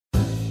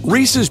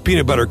Reese's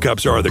peanut butter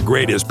cups are the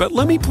greatest, but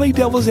let me play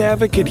devil's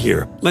advocate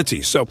here. Let's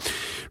see. So,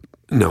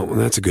 no,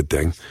 that's a good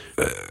thing.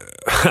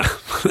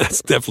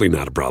 That's definitely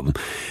not a problem.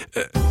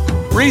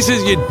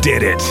 Reese's, you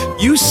did it.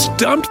 You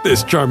stumped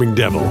this charming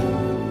devil.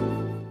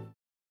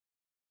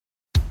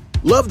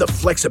 Love the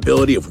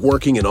flexibility of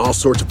working in all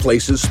sorts of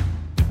places?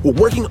 Well,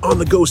 working on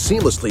the go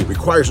seamlessly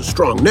requires a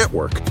strong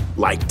network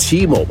like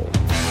T-Mobile.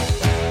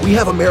 We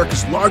have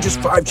America's largest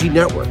 5G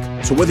network,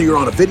 so whether you're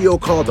on a video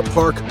call at the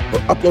park or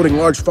uploading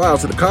large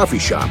files at the coffee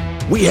shop,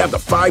 we have the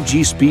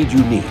 5G speed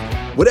you need.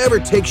 Whatever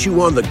takes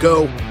you on the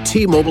go,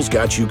 T-Mobile's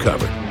got you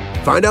covered.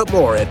 Find out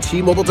more at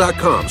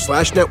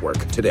T-Mobile.com/network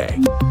today.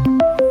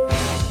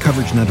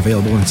 Coverage not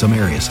available in some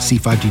areas. See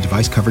 5G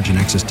device coverage and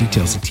access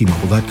details at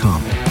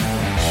T-Mobile.com.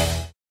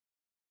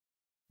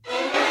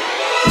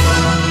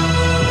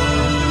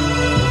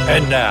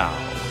 And now,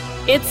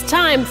 it's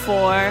time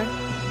for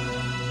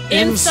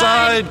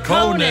Inside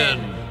Conan,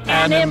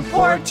 an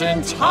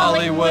important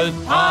Hollywood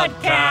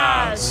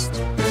podcast.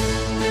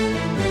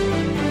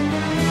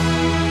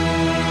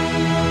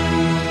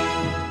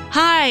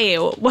 Hi,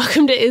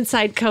 welcome to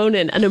Inside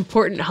Conan, an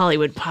important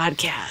Hollywood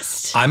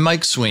podcast. I'm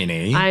Mike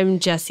Sweeney. I'm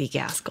Jesse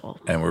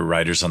Gaskell. And we're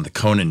writers on The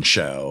Conan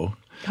Show.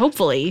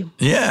 Hopefully.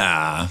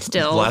 Yeah.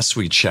 Still. Last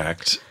we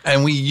checked.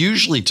 And we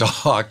usually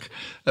talk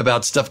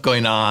about stuff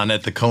going on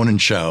at The Conan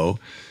Show.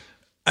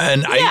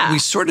 And we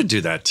sort of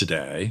do that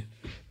today.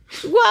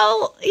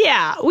 Well,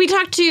 yeah. We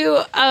talked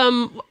to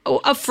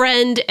a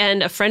friend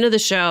and a friend of the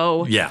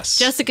show. Yes.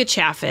 Jessica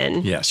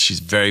Chaffin. Yes,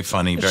 she's very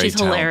funny, very She's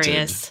talented.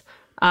 Hilarious.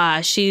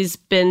 She's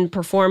been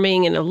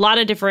performing in a lot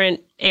of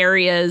different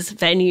areas,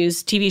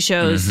 venues, TV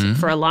shows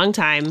for a long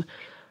time.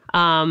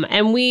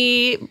 And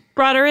we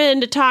brought her in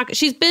to talk.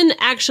 She's been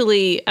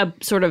actually a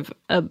sort of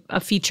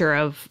a feature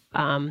of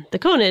the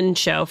Conan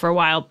show for a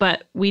while,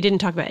 but we didn't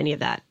talk about any of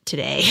that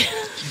today.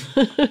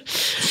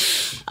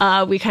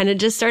 We kind of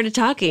just started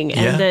talking,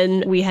 and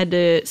then we had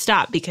to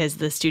stop because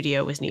the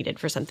studio was needed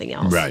for something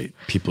else. Right.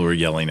 People were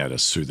yelling at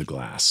us through the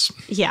glass.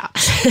 Yeah.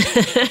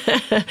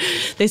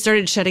 They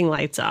started shutting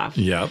lights off.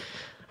 Yep.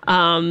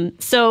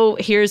 So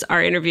here's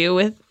our interview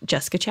with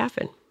Jessica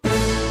Chaffin.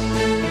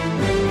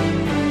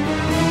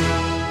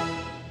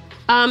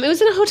 It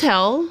was in a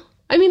hotel.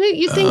 I mean,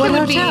 you'd think it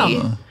would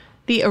be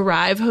the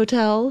Arrive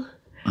Hotel.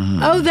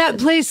 Oh, that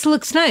place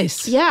looks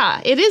nice.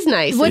 Yeah, it is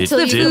nice. What's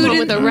the food?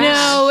 With a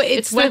No,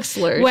 it's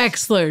Wexler's.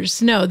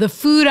 Wexler's. No, the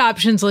food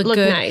options look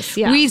good. Nice.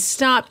 Yeah. We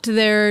stopped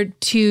there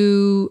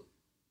to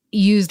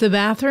use the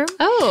bathroom.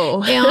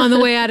 Oh, on the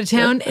way out of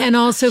town, and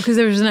also because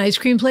there was an ice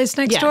cream place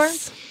next door.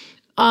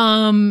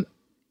 And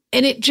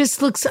it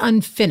just looks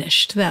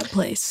unfinished. That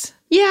place.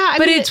 Yeah,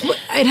 but it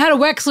had a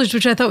Wexler's,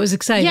 which I thought was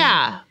exciting.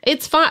 Yeah,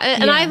 it's fun,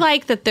 and I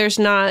like that. There's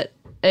not.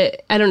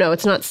 I don't know.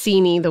 It's not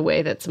sceney the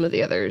way that some of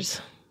the others.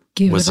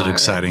 Was it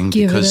exciting?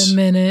 Give because it a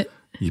minute.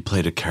 You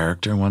played a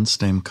character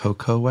once named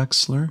Coco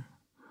Wexler?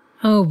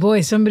 Oh, boy,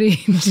 somebody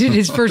did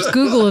his first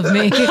Google of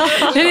me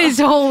in his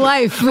whole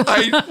life.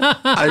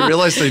 I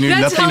realized I knew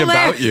nothing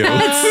about you.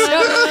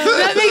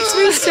 That makes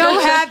me so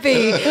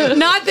happy.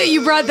 Not that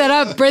you brought that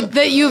up, but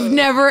that you've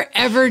never,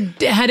 ever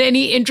had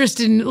any interest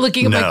in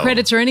looking at my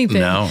credits or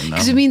anything. No.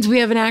 Because it means we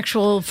have an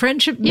actual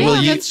friendship.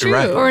 Yeah, that's true.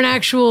 Right. Or an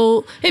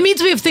actual, it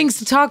means we have things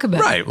to talk about.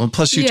 Right. Well,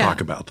 plus you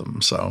talk about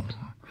them, so...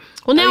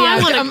 Well, now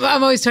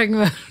I'm always talking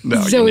about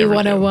Zoe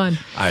 101.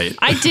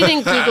 I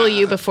didn't Google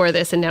you before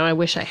this, and now I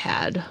wish I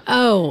had.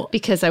 Oh.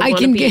 Because I want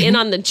to be in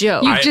on the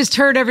joke. You've just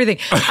heard everything.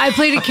 I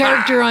played a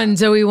character on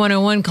Zoe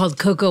 101 called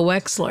Coco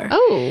Wexler.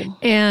 Oh.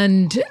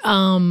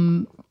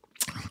 And,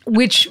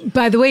 which,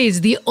 by the way,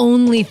 is the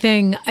only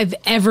thing I've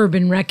ever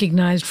been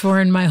recognized for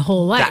in my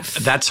whole life.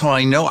 That's how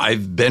I know.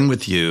 I've been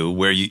with you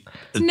where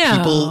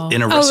people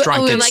in a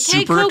restaurant get like,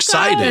 super hey,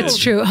 excited. That's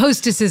true.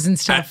 Hostesses and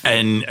stuff.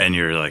 And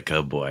you're like,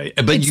 oh boy.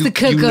 But it's the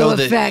Coco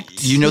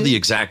effect. You know the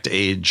exact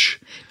age.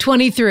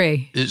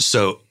 23.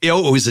 So,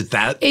 is it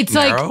that It's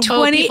narrow? like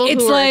 20.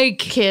 It's like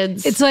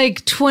kids. It's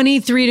like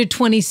 23 to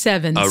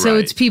 27. Oh, so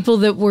right. it's people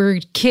that were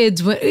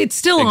kids. It's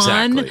still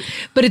on,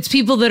 but it's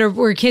people that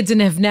were kids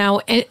and have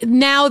now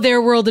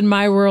their world and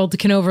my world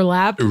can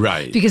overlap.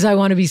 Right. Because I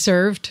want to be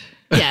served.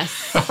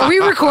 Yes. Are we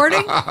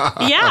recording?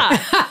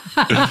 Yeah.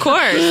 Of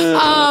course.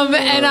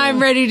 And I'm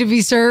ready to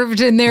be served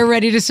and they're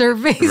ready to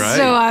serve me. Right.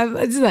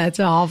 So that's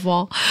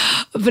awful.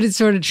 But it's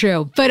sort of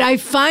true. But I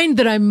find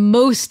that I'm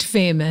most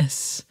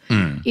famous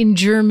in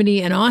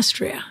Germany and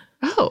Austria.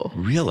 Oh.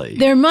 Really?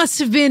 There must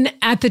have been,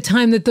 at the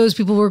time that those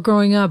people were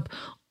growing up,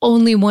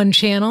 only one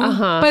channel.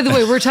 By the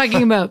way, we're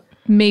talking about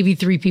maybe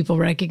 3 people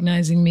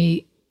recognizing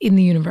me in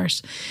the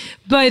universe.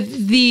 But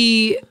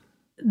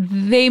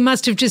they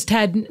must have just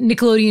had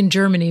Nickelodeon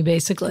Germany,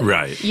 basically.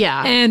 Right.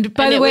 Yeah. And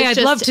by the way, I'd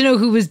love to know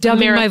who was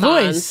dubbing my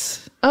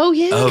voice. Oh,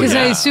 yeah. Because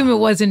I assume it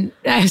wasn't,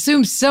 I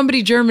assume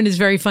somebody German is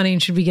very funny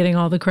and should be getting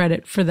all the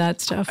credit for that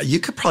stuff. You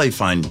could probably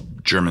find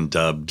German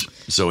dubbed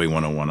Zoe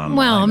 101 online.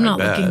 Well, I'm not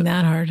looking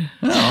that hard.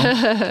 No.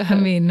 I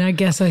mean, I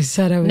guess I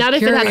said I was not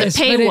curious. Not if it has a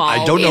paywall.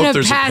 I don't know if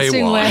there's a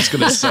paywall. I was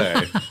going to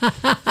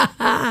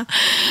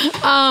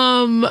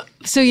say.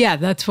 So yeah,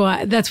 that's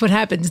what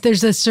happens.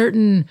 There's a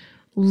certain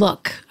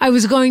look. I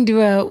was going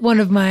to one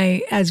of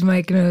my, as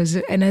Mike knows,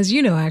 and as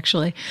you know,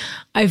 actually,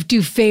 I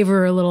do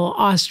favor a little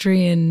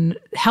Austrian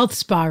health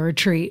spa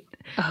retreat.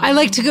 Oh. I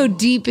like to go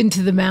deep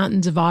into the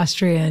mountains of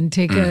Austria and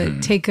take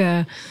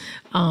a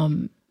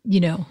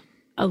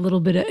a little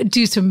bit of,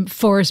 do some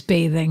forest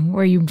bathing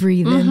where you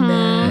breathe in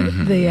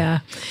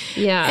the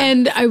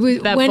And I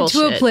went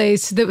to a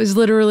place that was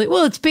literally,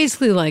 well, it's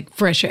basically like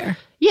fresh air.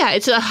 Yeah,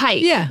 it's a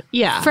hike.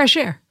 Yeah. Fresh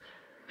air.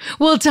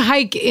 Well, it's a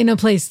hike in a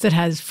place that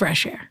has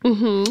fresh air.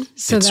 Mm-hmm.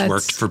 So it's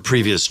worked for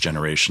previous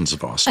generations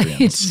of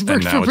Austrians.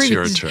 And now it's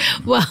your turn.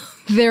 Well,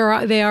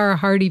 they are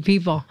hardy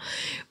people.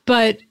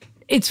 But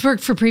it's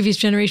worked for previous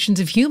generations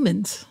of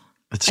humans.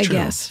 That's true.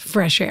 I guess.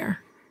 Fresh air.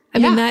 I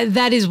mean,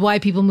 that is why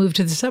people move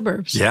to the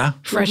suburbs. Yeah.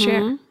 Fresh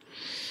air.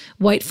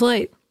 White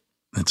flight.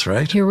 That's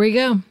right. Here we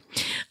go.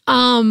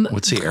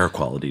 What's the air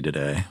quality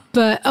today?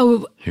 But,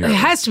 it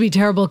has to be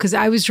terrible because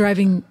I was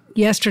driving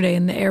yesterday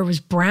and the air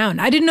was brown.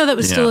 I didn't know that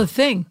was still a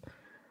thing.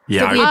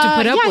 Yeah. That we had to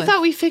put up with. I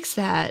thought we fixed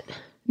that.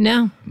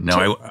 No.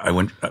 No, I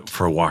went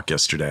for a walk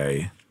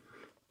yesterday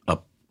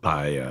up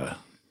by...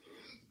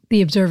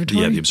 the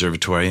observatory? Yeah, the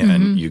observatory.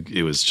 And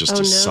it was just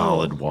a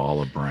solid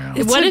wall of brown.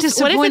 What if it's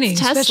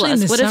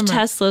Teslas? What if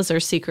Teslas are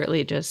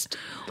secretly just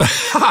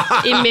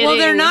emitting? Well,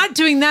 they're not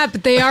doing that,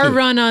 but they are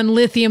run on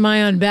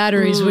lithium-ion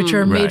batteries, which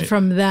are made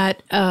from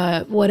that,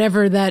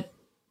 whatever that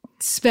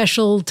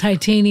special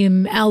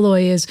titanium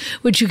alloy is,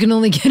 which you can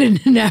only get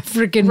in an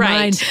African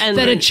mine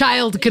that a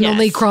child can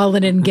only crawl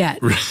in and get.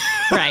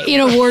 Right. In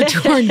a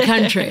war-torn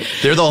country.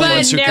 They're the only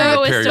ones who can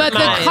repair your But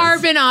the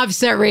carbon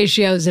offset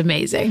ratio is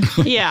amazing.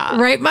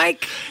 Yeah. Right,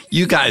 Mike?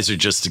 You guys are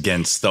just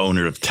against the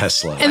owner of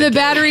Tesla. And the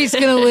battery's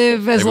going to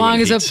live as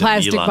long as a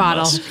plastic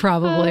bottle,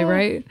 probably,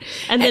 right?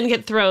 And then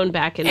get thrown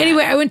back in.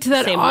 Anyway, I went to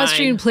that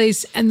Austrian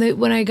place, and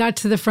when I got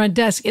to the front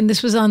desk, and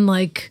this was on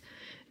like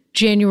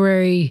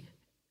January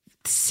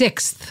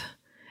 6th,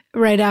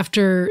 right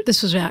after,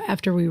 this was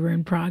after we were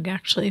in Prague,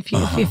 actually,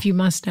 if you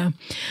must know.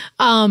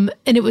 And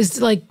it was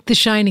like The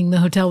Shining. The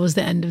hotel was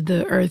the end of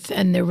the earth,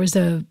 and there was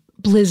a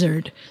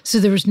blizzard. So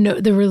there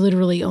were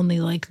literally only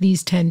like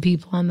these 10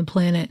 people on the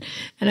planet.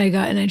 And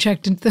I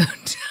checked into the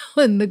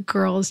hotel, and the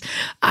girl's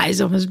eyes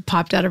almost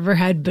popped out of her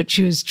head, but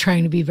she was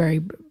trying to be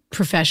very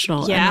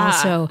professional. Yeah. And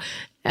also,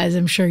 as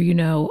I'm sure you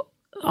know,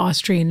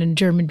 Austrian and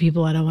German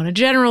people, I don't want to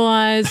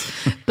generalize,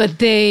 but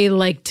they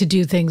like to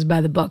do things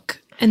by the book.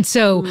 And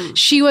so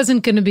she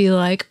wasn't going to be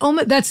like, oh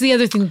my, that's the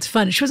other thing that's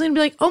fun. She wasn't going to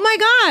be like, oh my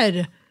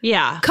God.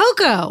 Yeah.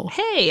 Coco.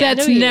 Hey,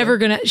 that's never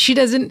going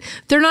to,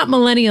 they're not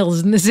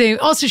millennials in the same.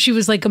 Also, she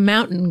was like a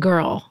mountain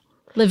girl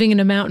living in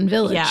a mountain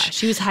village. Yeah.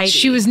 She was Heidi.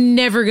 She was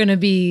never going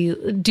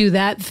to do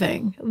that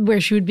thing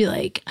where she would be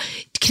like,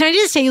 can I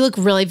just say you look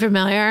really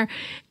familiar?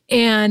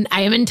 And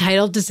I am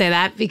entitled to say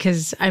that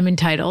because I'm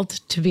entitled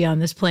to be on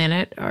this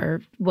planet,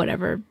 or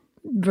whatever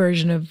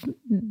version of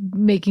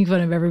making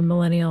fun of every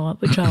millennial,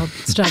 which I'll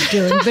stop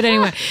doing. But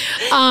anyway.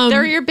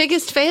 They're your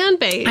biggest fan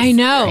base. I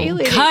know.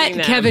 Cut,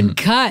 Kevin,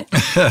 cut.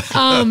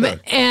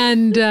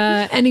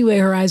 Anyway,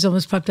 her eyes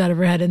almost popped out of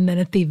her head. And then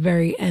at the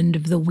very end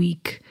of the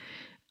week,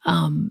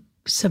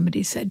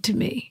 somebody said to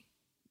me,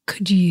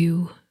 could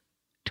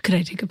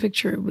I take a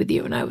picture with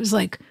you? And I was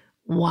like,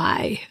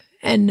 why?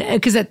 And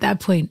because at that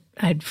point,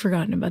 I'd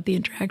forgotten about the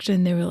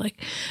interaction. They were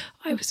like,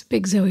 I was a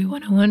big Zoe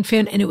 101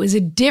 fan, and it was a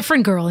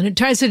different girl. And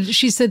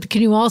she said,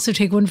 can you also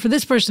take one for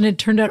this person? It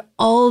turned out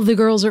all of the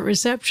girls at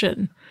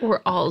reception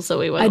were all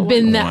Zoe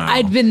 101.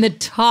 I'd been the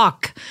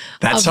talk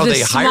of the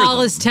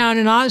smallest town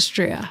in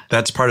Austria.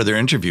 That's part of their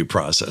interview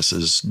process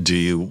is,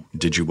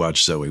 did you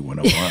watch Zoe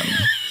 101?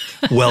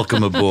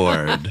 Welcome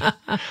aboard.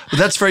 But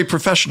that's very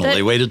professional.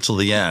 They waited till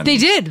the end. They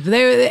did.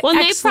 They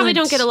probably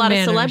don't get a lot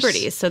of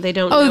celebrities, so they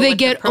don't. Oh, they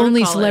get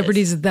only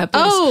celebrities at that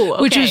place. Oh,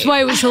 okay. Which is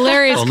why it was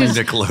hilarious. Only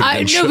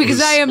Nickelodeon shows. No,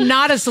 because I am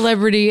not a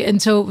celebrity,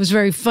 and so it was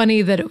very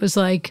funny that it was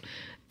like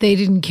they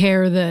didn't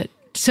care that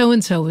so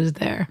and so was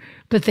there,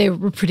 but they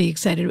were pretty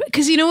excited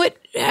because you know what,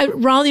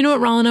 Rollin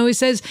always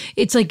says,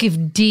 it's like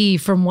if D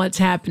from What's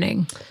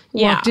Happening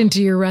walked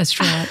into your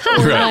restaurant,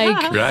 or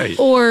right.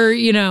 or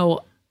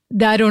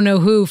I don't know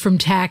who from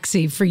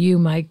Taxi for you,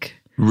 Mike.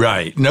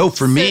 Right. No,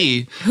 for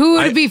me. Who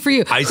would it be for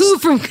you? Who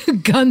from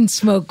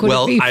Gunsmoke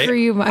would it be for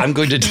you, Mike? I'm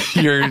going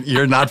to,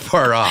 you're not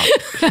far off.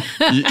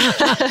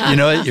 You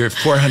know what? You're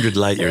 400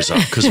 light years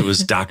off because it was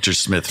Dr.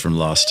 Smith from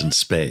Lost in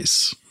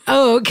Space.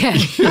 Oh, okay.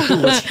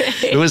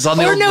 It was on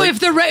the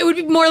it would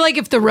be more like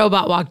if the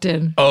robot walked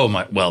in. Oh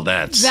my! Well,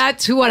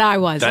 that's what I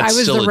was. I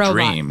was still the robot. a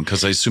dream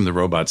because I assume the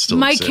robot still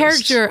my exists.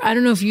 character. I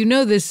don't know if you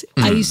know this.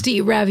 I used to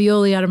eat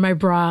ravioli out of my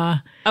bra.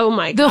 Oh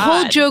my God! The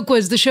whole joke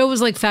was the show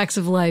was like Facts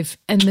of Life,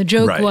 and the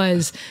joke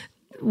was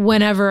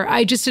whenever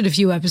I just did a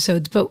few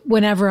episodes, but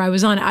whenever I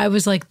was on, I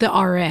was like the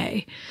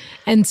RA.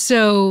 And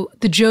so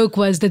the joke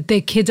was that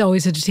the kids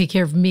always had to take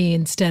care of me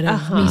instead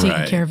of me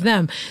taking care of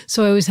them.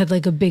 So I always had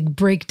like a big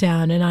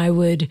breakdown, and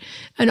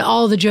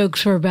all the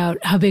jokes were about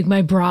how big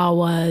my bra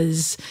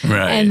was,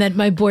 and that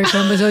my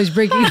boyfriend was always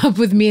breaking up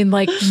with me and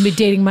like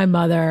dating my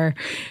mother.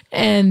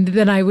 And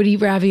then I would eat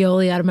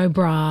ravioli out of my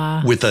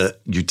bra. With a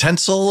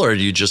utensil, or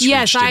you just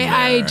reached in there?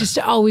 I just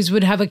always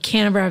would have a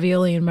can of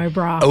ravioli in my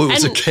bra. Oh, it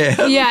was a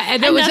can? Yeah,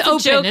 and it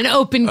was an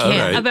open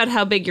can. About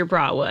how big your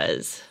bra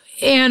was.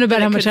 And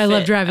about how much I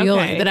loved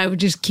ravioli, that I would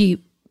just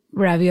keep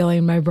ravioli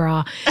in my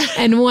bra.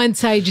 And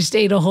once I just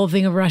ate a whole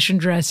thing of Russian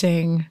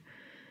dressing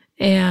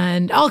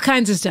and all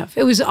kinds of stuff.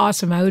 It was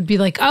awesome. I would be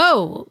like,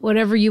 oh,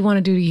 whatever you want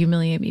to do to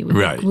humiliate me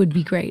would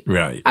be great.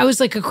 Right. I was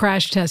like a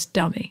crash test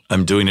dummy.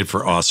 I'm doing it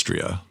for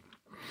Austria.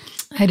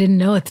 I didn't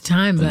know at the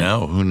time, but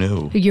no, who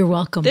knew? You're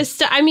welcome. It's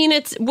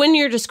when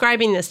you're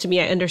describing this to me,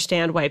 I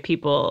understand why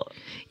people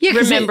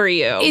remember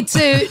you. It's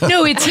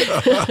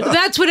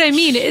that's what I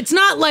mean. It's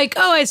not like,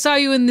 oh, I saw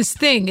you in this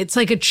thing. It's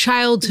like a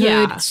childhood.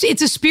 Yeah.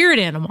 It's a spirit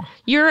animal.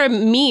 You're a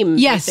meme,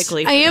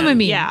 basically. I am a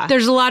meme. Yeah.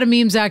 There's a lot of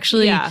memes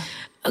actually. Yeah.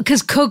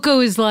 Because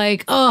Coco is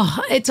like, oh,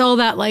 it's all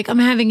that like, I'm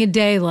having a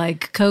day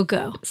like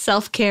Coco.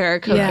 Self-care,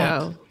 Coco.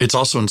 Yeah. It's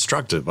also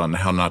instructive on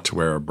how not to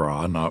wear a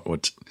bra, not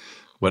what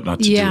not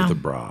to do with a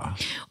bra.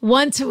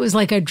 Once it was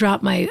like I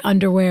dropped my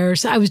underwear.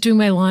 So I was doing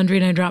my laundry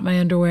and I dropped my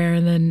underwear,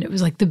 and then it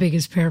was like the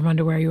biggest pair of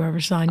underwear you ever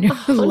saw in your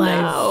life.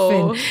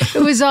 No. And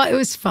it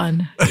was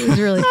fun. It was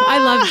really fun.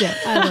 I loved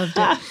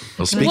it.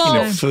 Well, speaking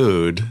of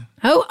food.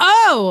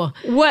 Oh.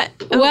 What?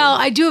 Well,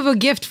 I do have a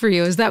gift for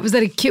you. Was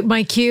that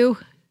my cue?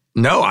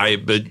 No,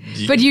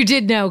 but you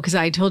did know because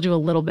I told you a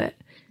little bit.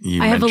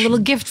 I have a little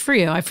gift for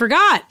you. I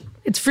forgot.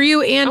 It's for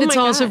you, and it's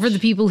also for the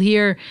people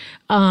here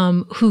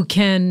who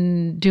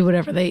can do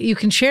whatever you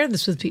can share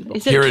this with people.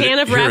 Is it a can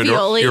of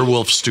ravioli? At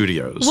Earwolf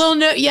Studios. Well,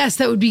 no, yes,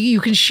 that would be.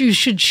 You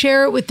should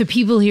share it with the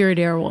people here at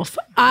Earwolf.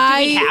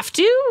 Do we have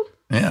to?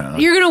 Yeah,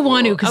 you're gonna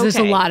want to because there's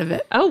a lot of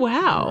it. Oh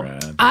wow!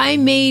 Rad. I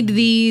made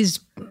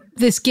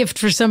this gift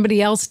for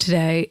somebody else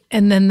today,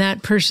 and then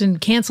that person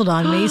canceled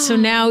on me. So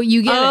now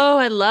you get it. Oh,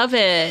 I love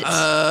it.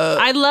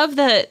 I love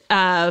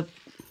that.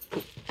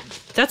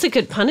 That's a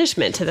good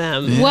punishment to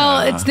them. Yeah.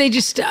 Well,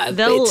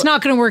 it's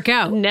not going to work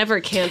out.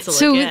 Never cancel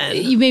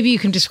again. So maybe you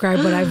can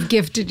describe what I've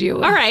gifted you.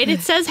 All right.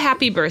 It says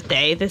happy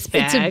birthday, this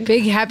bag. It's a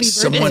big happy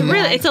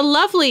birthday. It's a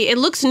lovely, it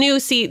looks new.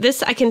 See,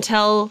 this I can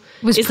tell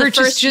is the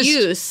first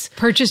use.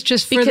 Purchased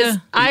just for because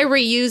I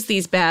reuse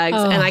these bags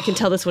and I can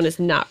tell this one is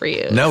not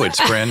reused. No,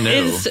 it's brand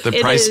new. The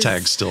price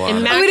tag's still on.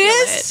 Immaculate. Oh,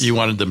 it is? You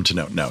wanted them to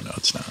know. No,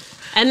 it's not.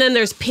 And then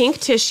there's pink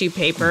tissue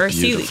paper.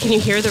 Beautiful. See, can you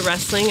hear the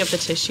rustling of the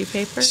tissue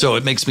paper? So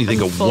it makes me think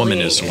a woman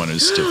is the one who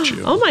stitched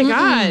you. Oh my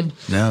God.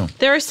 No.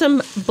 There are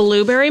some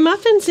blueberry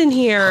muffins in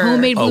here.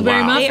 Homemade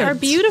blueberry muffins. They are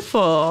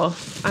beautiful.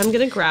 I'm going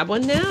to grab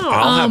one now.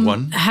 I'll have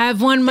one.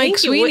 Have one, Mike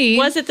Sweeney.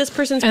 Was it this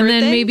person's birthday? birthday?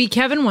 And then maybe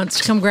Kevin wants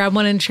to come grab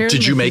one and share them.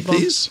 Did you make people.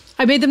 these?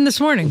 I made them this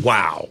morning.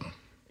 Wow.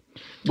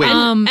 Wait,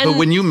 but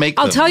when you make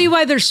them. I'll tell you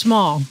why they're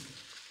small.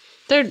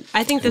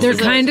 I think they're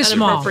kind of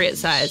small. Appropriate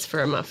size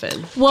for a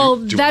muffin. Well,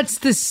 that's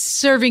the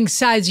serving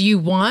size you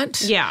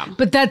want. Yeah.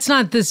 But that's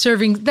not the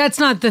serving. That's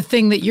not the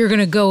thing that you're going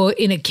to go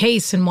in a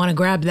case and want to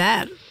grab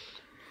that.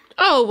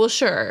 Oh, well,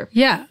 sure.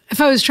 Yeah. If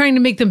I was trying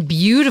to make them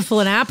beautiful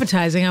and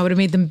appetizing, I would have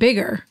made them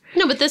bigger.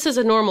 No, but this is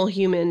a normal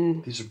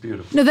human. These are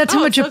beautiful. No, that's how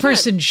much a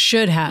person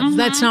should have. Mm-hmm.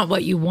 That's not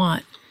what you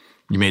want.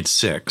 You made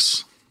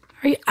 6.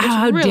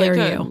 How really dare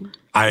good. You?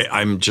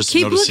 I'm just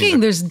keep looking.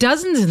 There's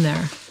dozens in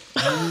there.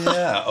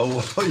 Yeah.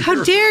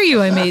 How dare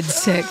you? I made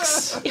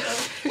 6.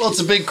 Well, it's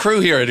a big crew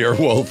here at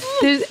Earwolf.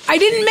 I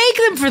didn't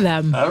make them for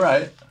them. All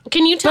right.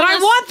 Can you tell us? But I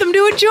want them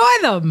to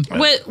enjoy them.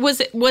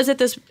 What was it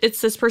this? It's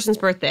this person's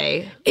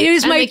birthday. It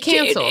is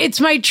it's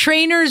my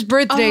trainer's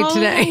birthday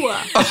today.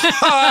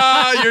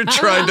 You're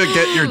trying to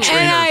get your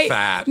trainer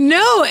fat.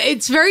 No,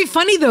 it's very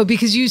funny though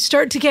because you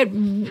start to get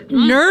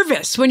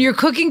nervous when you're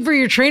cooking for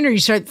your trainer. You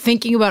start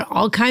thinking about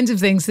all kinds of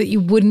things that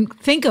you wouldn't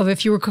think of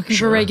if you were cooking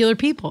for regular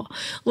people,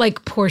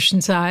 like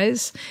portion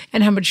size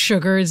and how much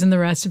sugar is in the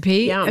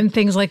recipe and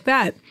things like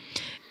that.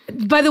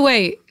 By the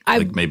way,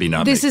 maybe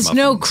not. This is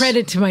no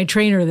credit to my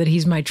trainer that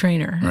he's my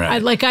trainer.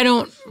 Right. I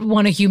don't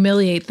want to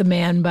humiliate the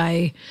man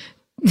by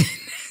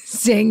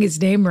saying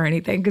his name or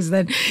anything, because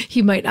then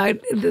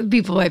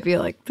people might be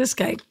like, this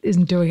guy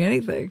isn't doing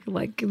anything.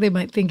 Like they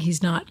might think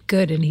he's not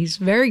good, and he's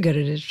very good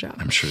at his job.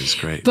 I'm sure he's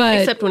great. But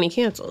except when he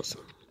cancels.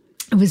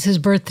 It was his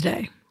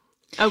birthday.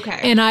 Okay.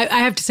 And I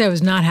have to say I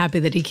was not happy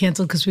that he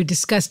canceled because we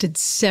discussed it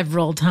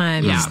several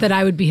times that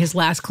I would be his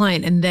last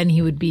client and then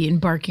he would be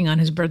embarking on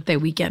his birthday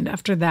weekend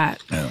after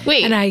that. Oh.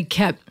 Wait. And I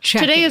kept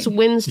checking. Today is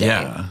Wednesday.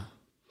 Yeah.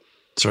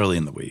 It's early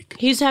in the week.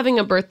 He's having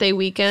a birthday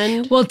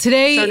weekend. Well,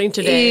 today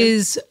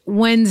is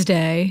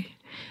Wednesday.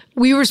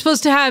 We were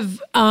supposed to have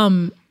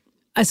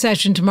a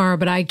session tomorrow,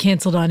 but I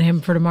canceled on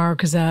him for tomorrow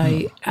because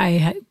I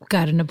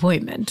got an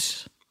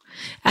appointment.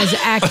 as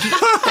actors.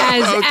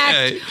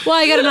 Well,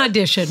 I got an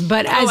audition,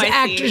 but as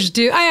actors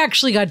do, I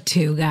actually got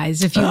 2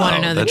 guys. If you want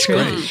to know the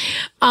truth,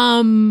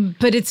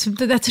 but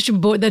that's such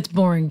that's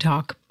boring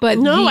talk. But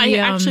no, I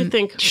actually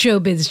think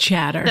showbiz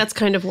chatter. That's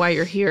kind of why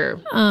you're here.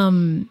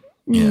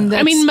 Yeah.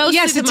 I mean, mostly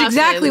yes, it's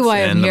exactly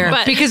why I'm here,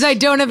 because I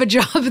don't have a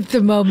job at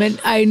the moment.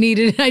 I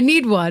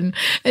need one,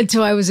 and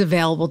so I was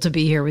available to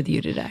be here with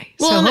you today.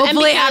 Well, so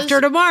hopefully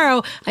after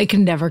tomorrow, I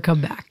can never come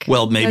back.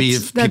 Well, maybe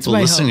if people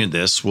listening to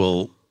this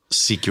will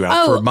seek you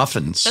out for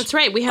muffins. That's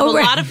right. We have a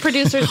lot of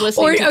producers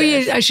listening to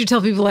this. Yeah, I should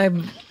tell people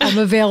I'm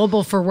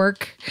available for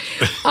work.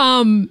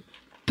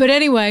 But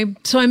anyway,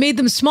 so I made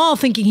them small,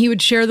 thinking he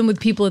would share them with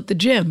people at the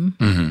gym.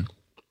 Mm-hmm.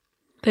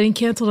 Then he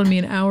canceled on me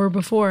an hour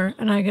before,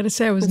 and I got to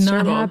say, I was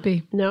not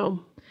happy.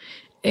 No.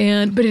 But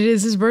it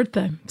is his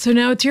birthday, so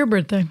now it's your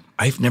birthday.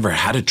 I've never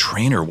had a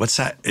trainer. What's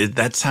that?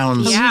 That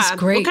sounds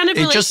great. What kind of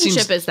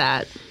relationship is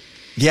that?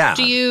 Yeah,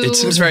 it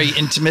seems very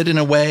intimate in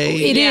a way.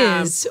 It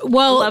is.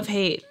 Well,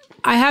 love-hate.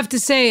 I have to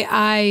say,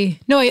 I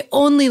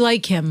only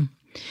like him,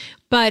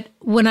 but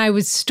when I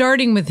was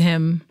starting with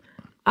him,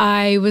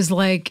 I was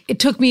like, it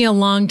took me a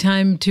long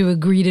time to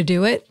agree to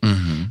do it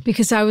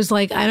because I was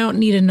like, I don't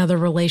need another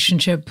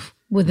relationship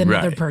with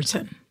another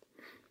person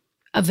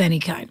of any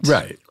kind.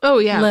 Right. Oh,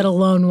 yeah. Let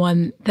alone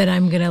one that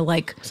I'm going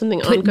to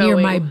something put ongoing near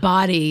my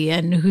body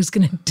and who's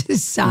going to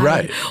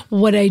decide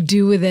what I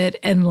do with it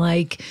and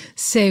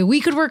say,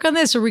 we could work on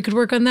this or we could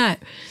work on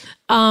that.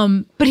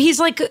 But he's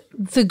like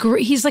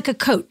he's like a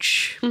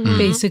coach,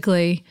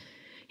 basically.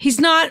 He's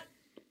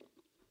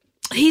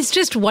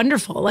just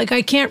wonderful.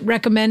 I can't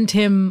recommend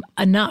him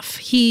enough.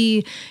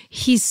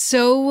 He's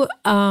so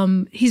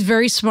he's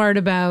very smart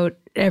about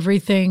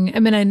everything. I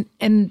mean,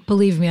 and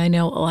believe me, I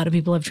know a lot of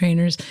people have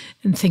trainers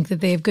and think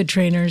that they have good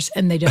trainers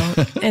and they don't.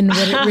 And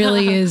what it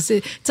really is,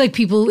 it's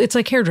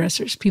like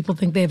hairdressers. People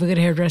think they have a good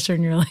hairdresser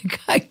and you're like,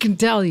 I can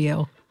tell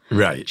you.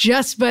 Right.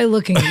 Just by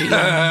looking at you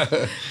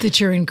that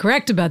you're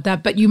incorrect about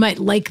that, but you might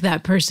like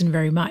that person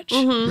very much.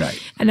 Mm-hmm.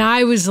 Right. And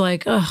I was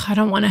like, I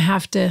don't want to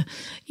have to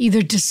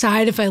either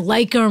decide if I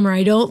like him or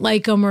I don't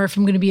like him or if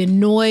I'm going to be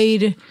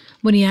annoyed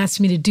when he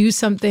asks me to do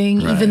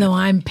something, even though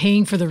I'm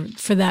paying for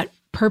that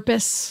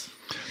purpose.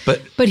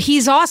 But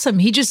he's awesome.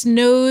 He just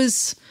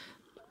knows,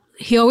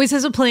 he always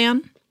has a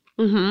plan,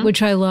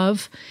 which I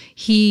love.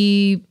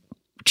 He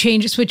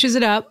switches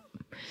it up.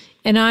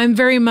 And I'm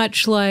very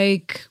much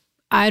like,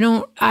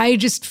 I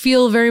just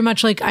feel very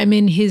much like I'm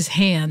in his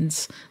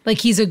hands. Like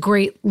he's a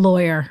great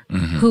lawyer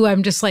who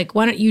I'm just like,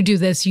 why don't you do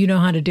this? You know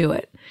how to do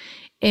it.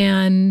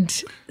 And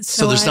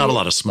so there's not a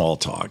lot of small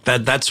talk.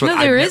 That's what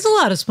there is a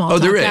lot of small talk. Oh,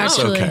 there is.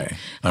 Actually. Okay.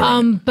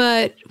 Right.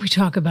 But we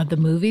talk about the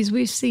movies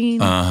we've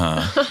seen.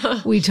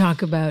 We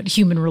talk about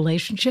human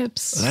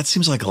relationships. That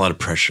seems like a lot of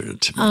pressure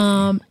to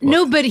me.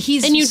 No, but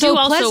he's and you so do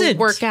also pleasant.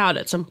 work out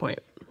at some point.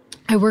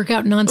 I work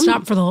out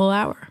nonstop for the whole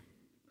hour.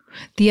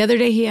 The other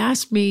day he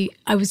asked me,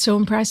 I was so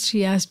impressed.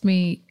 He asked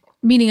me,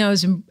 meaning I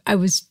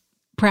was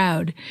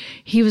proud.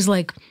 He was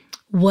like,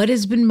 what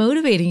has been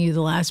motivating you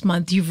the last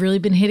month? You've really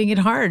been hitting it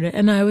hard.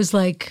 And I was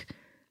like,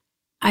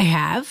 I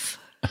have.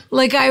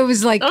 I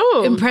was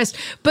impressed.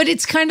 But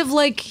it's kind of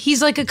like,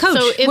 he's like a coach.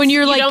 So when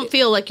you don't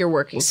feel like you're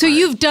working. So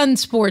you've done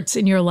sports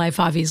in your life,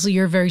 obviously.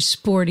 You're a very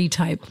sporty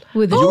type.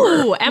 Am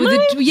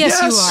I?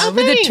 Yes, you are. Oh,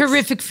 with thanks. a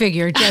terrific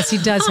figure. Jesse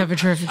does have a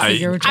terrific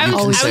figure, which I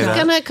always I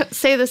was going to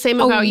say the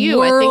same about you.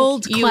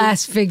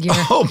 World-class figure.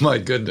 Oh, my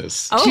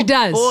goodness. Oh, she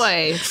does.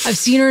 Boy. I've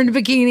seen her in a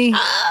bikini.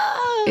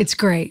 It's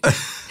great.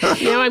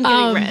 Now I'm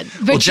getting red.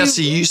 Well,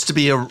 Jesse, you used to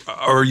be you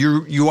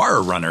are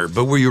a runner,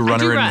 but were you a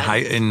runner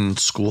in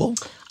school?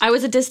 I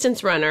was a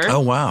distance runner. Oh,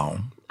 wow.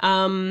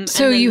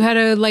 So you had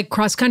a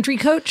cross-country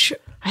coach?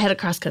 I had a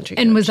cross-country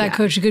coach. And was that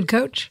coach a good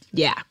coach?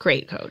 Yeah,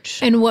 great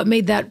coach. And what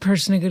made that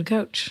person a good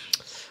coach?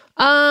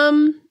 Yeah,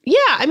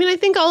 I mean, I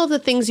think all of the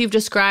things you've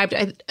described,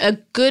 a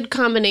good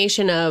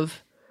combination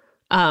of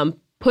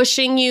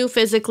pushing you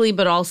physically,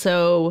 but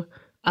also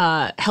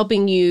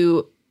helping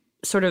you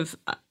sort of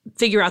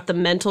figure out the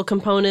mental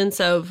components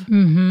of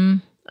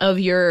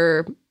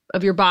your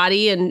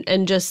body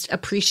and just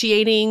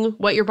appreciating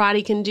what your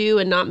body can do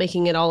and not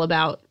making it all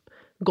about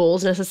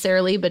goals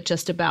necessarily, but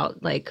just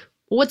about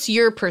what's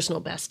your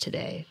personal best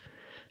today?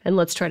 And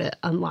let's try to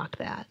unlock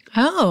that.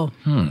 Oh.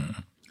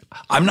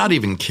 I'm not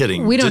even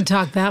kidding. We don't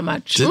talk that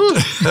much.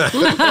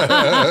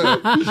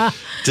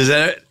 Does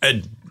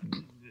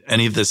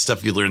any of the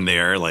stuff you learned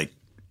there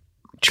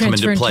come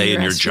into play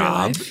in your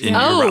job?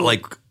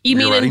 You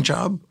mean writing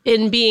job?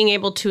 In being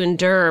able to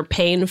endure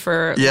pain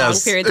for long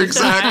periods of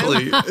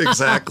time?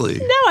 Exactly.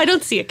 No, I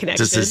don't see a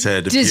connection. Just his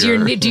head.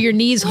 Do your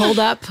knees hold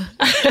up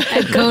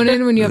at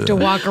Conan when you have to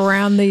walk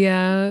around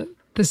the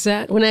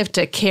set? When I have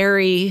to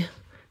carry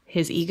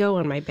his ego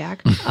on my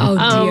back.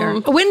 Oh, dear.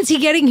 When's he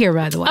getting here,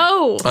 by the way?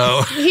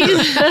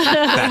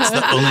 That's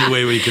the only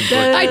way we could put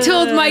it. I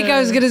told Mike I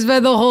was going to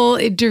spend the whole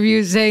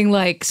interview saying,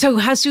 so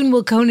how soon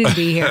will Conan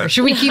be here?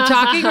 Should we keep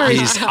talking or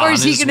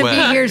is he going to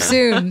be here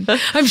soon?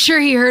 I'm sure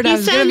he heard I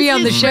was going to be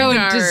on the show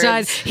and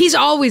decide. He's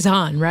always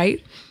on, right?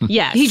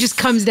 Yes. He just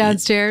comes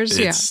downstairs.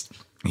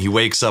 he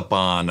wakes up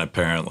on,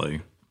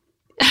 apparently.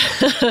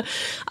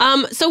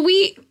 So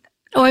we...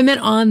 Oh, I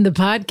meant on the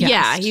podcast.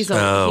 Yeah, he's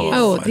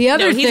on. The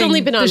other thing. He's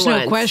only been on there's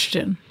once. no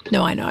question.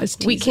 No, I know. I was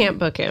teasing. We can't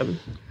book him.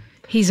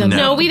 He's on.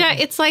 No,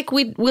 it's like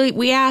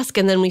we ask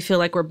and then we feel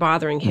like we're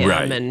bothering him,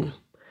 Right. and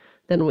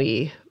then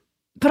we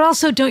But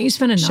also, don't you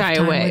spend enough shy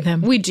time away. with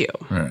him? We do.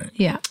 Right.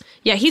 Yeah.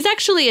 Yeah, he's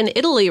actually in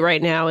Italy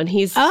right now, and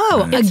he's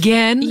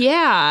Again?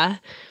 yeah.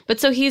 But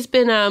so he's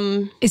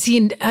been Is he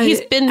in he's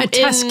been a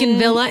Tuscan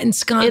villa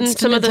ensconced in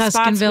some of the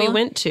Tuscan spots villa? we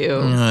went to.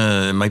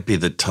 It might be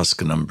the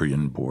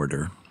Tuscan-Umbrian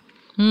border.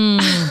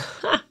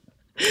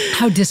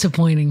 How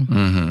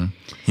disappointing.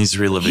 He's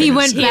reliving He his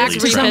went back Italy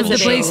to some of the travel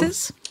show.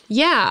 places?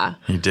 Yeah.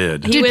 He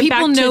did. He Did went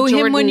people back to know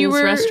him when you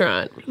Jordan's were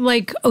restaurant?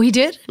 Like, oh, he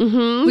did?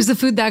 Mm-hmm. Was the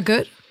food that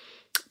good?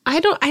 I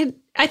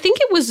think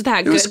it was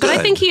that good, was but I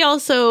good. think he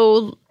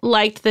also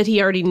liked that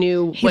he already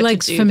knew He what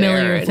likes to do familiar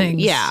there, and-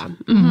 things. Yeah.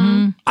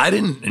 I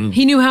didn't.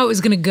 He knew how it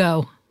was going to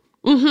go.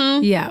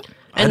 Mm-hmm. Yeah.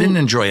 I didn't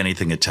enjoy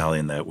anything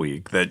Italian that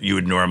week that you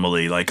would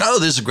normally like. Oh,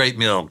 this is a great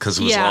meal because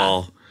it was Yeah.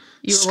 all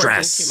You were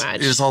stress. working too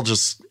much. It was all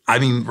just. I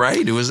mean,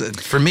 right? It was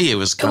for me. It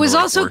was. It was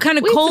also kind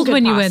of We had some cold good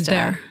when you went pasta.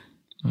 there.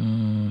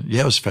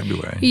 Yeah, it was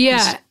February.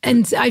 Yeah,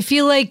 and I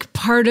feel like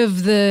part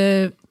of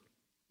the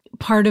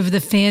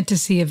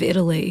fantasy of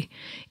Italy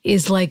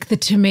is like the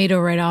tomato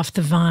right off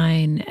the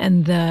vine,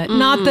 and the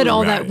not that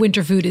all that Right.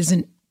 winter food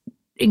isn't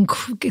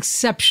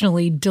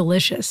exceptionally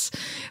delicious,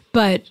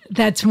 but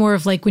that's more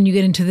of like when you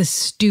get into the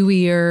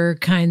stewier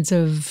kinds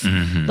of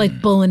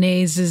like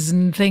bologneses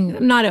and thing.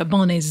 Not a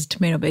bolognese is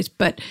tomato based,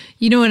 but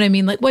you know what I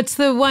mean. Like what's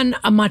the one,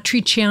 a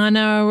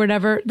matriciana or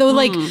whatever? Though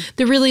like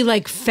the really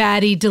like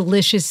fatty,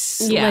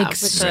 delicious, Yeah, like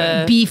with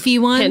the beefy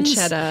ones.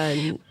 Pancetta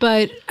and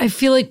But I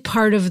feel like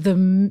part of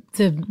the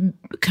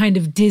kind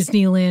of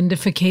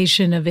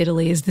Disneylandification of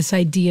Italy is this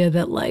idea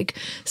that like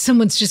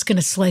someone's just going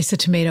to slice a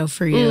tomato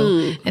for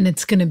you, and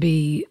it's going to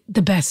be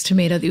the best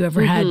tomato that you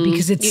ever had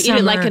because it's You eat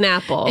it like summer, an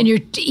apple. and you're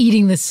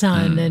eating the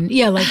sun, and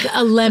like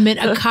a lemon,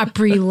 a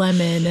Capri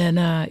lemon,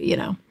 and you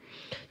know.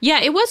 yeah,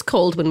 it was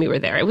cold when we were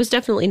there. It was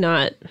definitely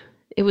not.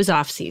 It was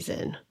off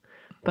season,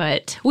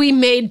 but we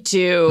made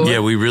do. Yeah,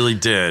 we really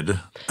did.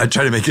 I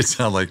tried to make it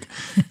sound like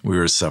we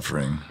were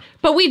suffering.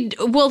 But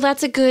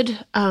that's a good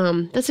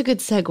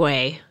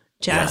segue,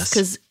 Jess, Yes.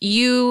 because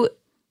you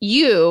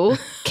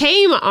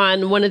came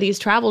on one of these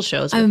travel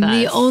shows with I'm us.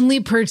 the only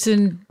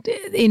person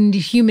in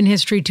human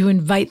history to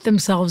invite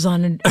themselves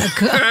on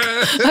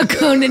a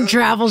Conan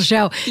travel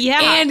show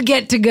and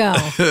get to go.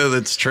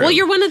 That's true. Well,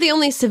 you're one of the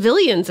only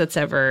civilians that's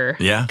ever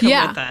Yeah.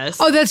 come with us.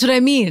 Oh, that's what I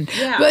mean.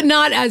 Yeah. But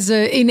not as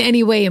in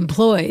any way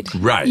employed.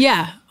 Right.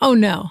 Yeah. Oh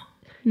no.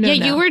 No, yeah,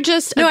 no. you were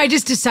just No, I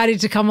just decided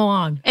to come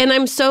along. and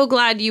I'm so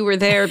glad you were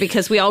there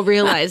because we all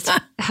realized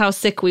how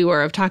sick we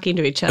were of talking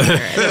to each other.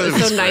 And it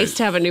was so nice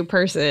to have a new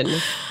person.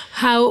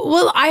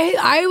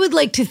 I would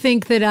like to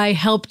think that I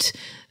helped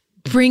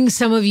bring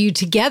some of you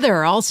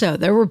together also.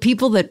 There were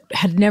people that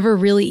had never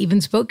really even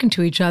spoken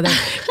to each other,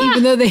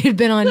 even though they had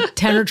been on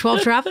 10 or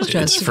 12 travel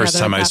shows it's the together first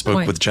time at I that spoke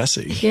point. with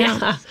Jesse.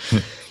 Yeah.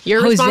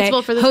 You're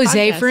responsible for this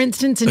Jose, podcast. for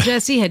instance, and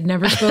Jesse had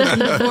never spoken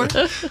before.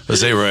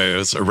 Jose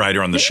was a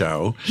writer on the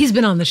show. He's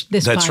been on this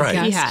That's podcast.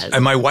 right. He has.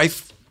 And my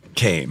wife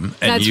came,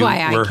 and That's you why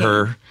I were came.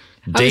 her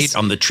date was-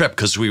 on the trip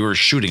because we were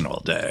shooting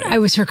all day. I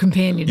was her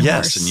companion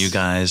Yes, horse. and you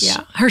guys.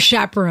 Yeah, her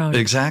chaperone.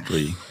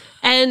 Exactly.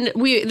 And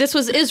this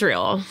was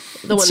Israel.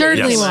 The one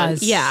Certainly that you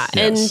was. Yeah.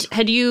 Yes. And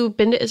had you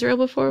been to Israel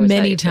before? Was that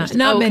Many your times. first-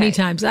 Not many Okay.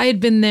 times. I had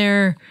been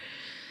there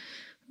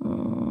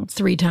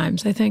 3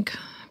 times, I think,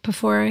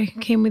 before I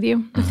came with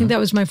you. I think that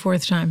was my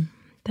 4th time,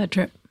 that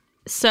trip.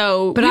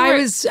 So, But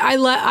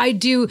I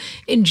do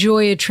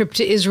enjoy a trip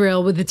to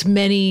Israel with its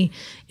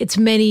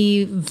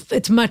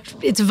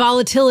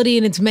volatility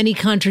and its many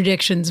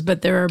contradictions,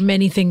 but there are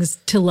many things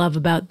to love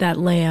about that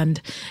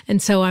land.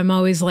 And so I'm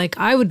always like,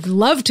 I would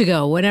love to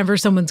go whenever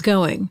someone's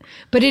going.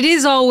 But it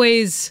is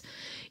always,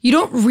 you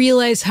don't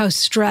realize how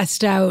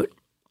stressed out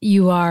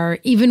you are,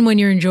 even when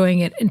you're enjoying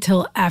it,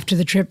 until after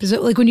the trip. Is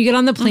it like when you get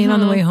on the plane on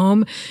the way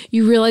home,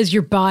 you realize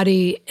your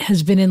body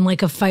has been in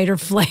like a fight or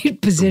flight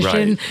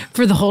position Right.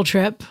 for the whole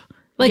trip?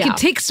 Like Yeah. it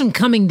takes some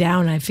coming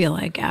down, I feel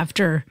like,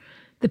 after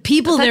the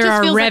people That there just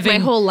are feels revving. like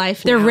my whole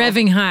life They're now.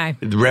 revving high.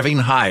 Revving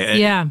high. And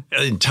Yeah.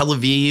 In Tel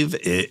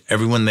Aviv,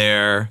 everyone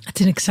there,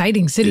 It's an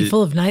exciting city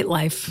full of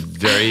nightlife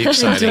very and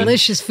exciting.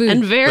 delicious food.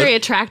 and very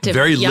attractive,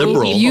 very young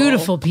liberal. people.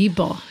 beautiful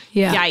people.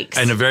 Yeah. Yikes.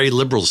 And a very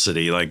liberal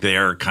city. Like they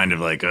are kind of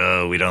like,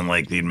 oh, we don't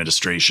like the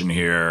administration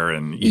here.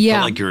 And you Yeah.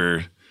 feel like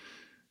you're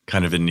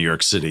kind of in New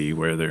York City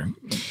where they're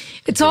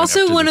It's going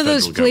also after one the of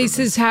those federal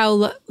places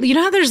how, you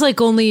know how there's like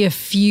only a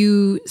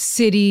few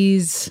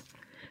cities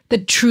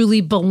that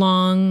truly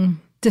belong.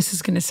 This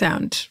is going to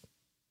sound,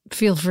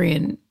 feel free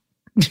and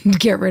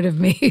get rid of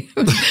me.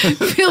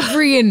 Feel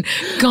free and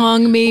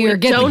gong me or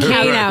get don't the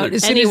cane have out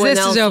as soon as anyone this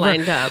else is over.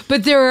 lined up.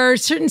 But there are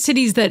certain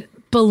cities that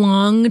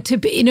belong to,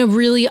 in a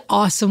really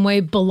awesome way,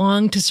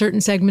 belong to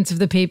certain segments of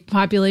the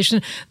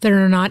population that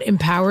are not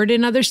empowered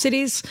in other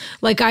cities.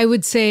 Like I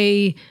would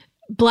say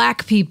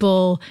Black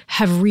people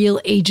have real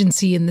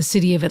agency in the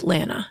city of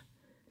Atlanta.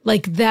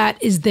 Like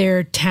that is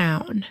their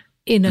town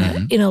in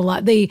a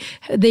lot.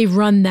 They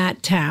run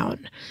that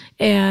town.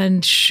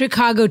 And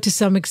Chicago to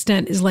some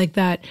extent is like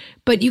that.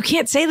 But you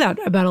can't say that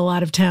about a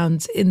lot of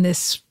towns in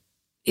this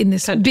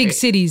country. Big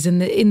cities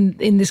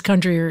in this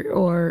country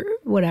or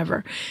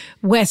whatever.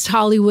 West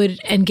Hollywood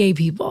and gay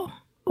people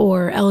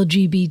or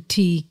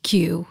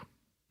LGBTQ.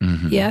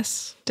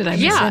 Yes? Did I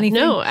miss anything?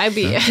 No,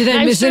 Did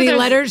I miss any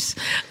letters?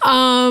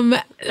 And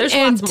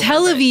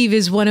Tel Aviv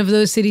is one of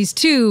those cities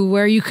too,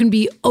 where you can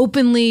be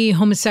openly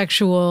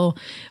homosexual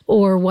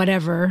or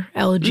whatever,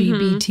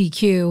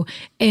 LGBTQ,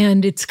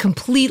 and it's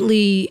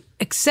completely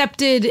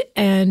accepted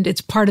and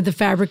it's part of the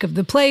fabric of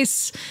the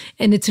place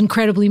and it's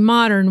incredibly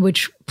modern,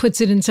 which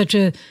puts it in such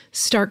a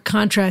stark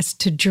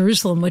contrast to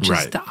Jerusalem, which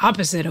is the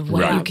opposite of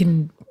what you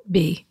can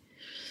be.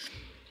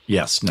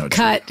 Yes, no.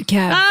 Cut.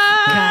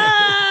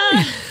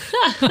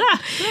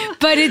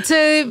 But it's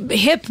a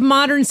hip,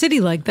 modern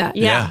city like that.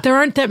 Yeah. There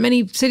aren't that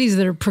many cities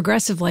that are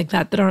progressive like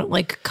that aren't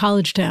like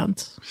college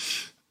towns.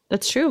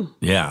 That's true.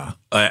 Yeah.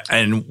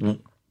 And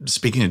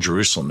speaking of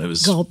Jerusalem, it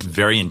was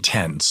very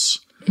intense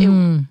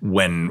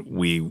when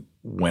we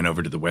went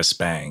over to the West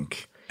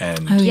Bank.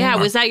 And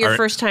was that your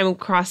first time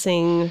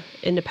crossing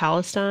into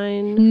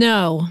Palestine?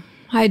 No.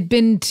 I'd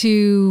been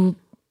to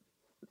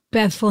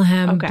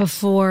Bethlehem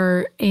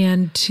before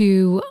and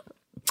to...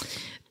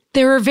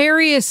 There are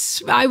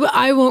various,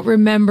 I won't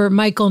remember,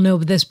 Michael know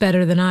this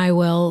better than I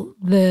will,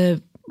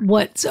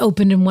 what's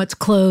opened and what's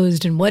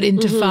closed and what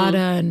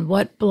intifada and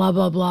what blah,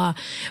 blah, blah.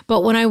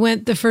 But when I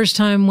went the first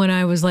time when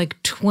I was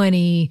like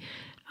 20,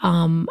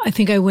 I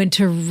think I went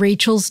to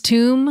Rachel's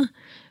tomb,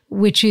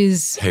 which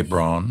is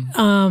Hebron.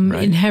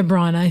 Right? In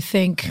Hebron, I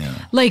think.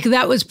 Yeah. Like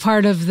that was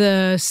part of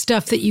the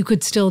stuff that you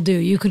could still do.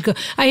 You could go.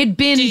 I had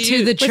been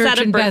to the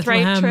church in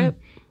Bethlehem. Trip?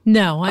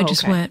 No, I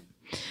just went.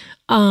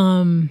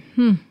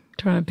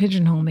 Trying to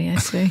pigeonhole me, I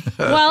see.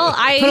 Well,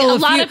 a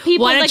lot of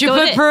people. Why don't you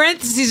put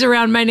parentheses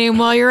around my name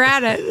while you're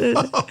at it? A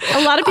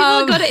lot of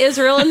people go to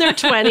Israel in their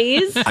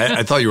 20s.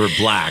 I thought you were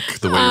black,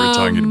 the way you were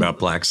talking about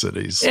black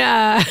cities.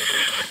 Yeah,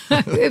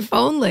 if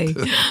only.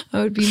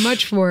 That would be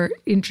much more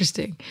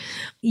interesting.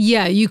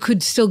 Yeah, you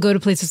could still go to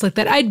places like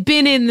that. I'd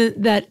been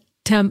in that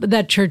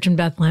church in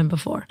Bethlehem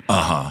before,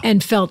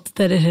 and felt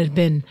that it had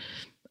been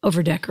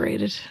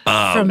overdecorated.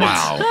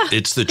 Wow.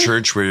 It's the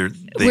church where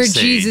they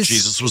say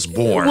Jesus was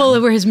born.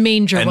 Well, where his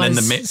manger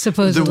was,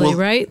 supposedly,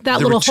 right? That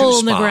little hole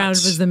in the ground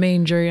was the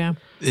manger, yeah.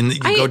 And you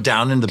go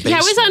down in the basement. Yeah,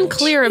 I was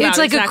unclear about it's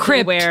like exactly a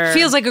crypt. Where...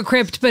 Feels like a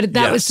crypt, but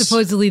that was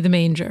supposedly the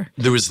manger.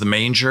 There was the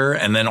manger,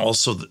 and then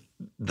also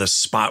the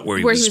spot where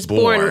he was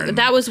born.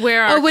 That was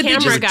where our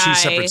camera guy... two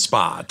separate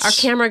spots. Our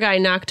camera guy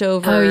knocked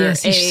over Oh,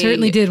 yes, he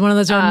certainly did. One of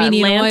those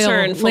Armenian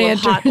lantern full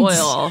of hot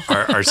oil.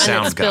 Our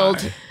sound guy.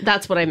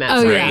 That's what I meant.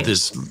 Oh, yeah. With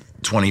his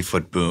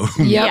 20-foot boom.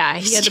 Yep. Yeah,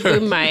 he had the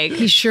boom mic.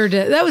 He sure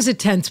did. That was a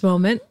tense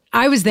moment.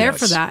 I was there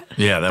for that.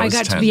 Yeah, that was tense. I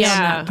got tense. to be on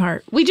that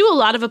part. We do a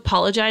lot of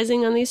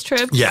apologizing on these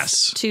trips.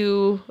 Yes.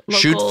 To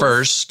locals. Shoot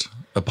first,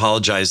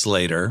 apologize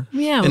later.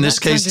 Yeah, well, in this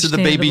case, to the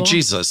baby understandable.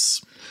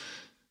 Jesus.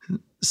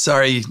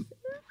 Sorry,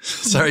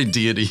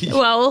 deity.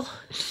 Well,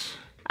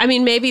 I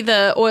mean, maybe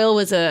the oil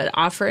was an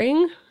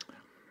offering.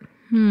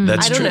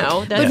 That's I don't true.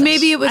 know. But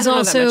maybe it was I don't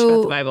know that much about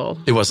also... the Bible.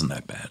 It wasn't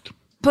that bad.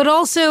 But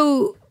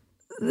also,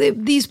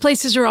 these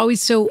places are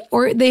always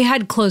or they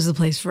had closed the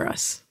place for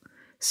us.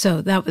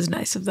 So that was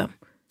nice of them.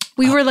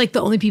 We were like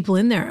the only people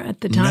in there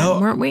at the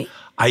time, weren't we?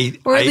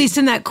 Or at least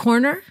in that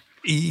corner?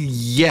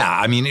 Yeah,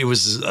 I mean, it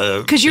was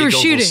a big you were oval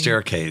shooting.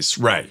 staircase.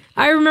 Right.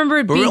 I remember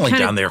it But we were being only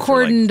kind down of there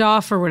for, cordoned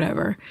off or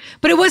whatever.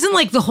 But it wasn't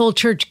like the whole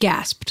church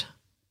gasped.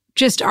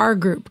 Just our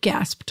group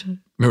gasped.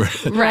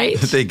 Right.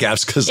 They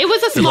gasped because It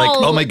was a they're like,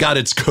 small- oh my God,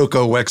 it's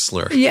Coco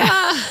Wexler. Yeah.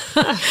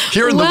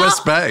 Here in the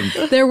West Bank.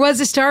 There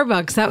was a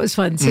Starbucks. That was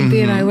fun.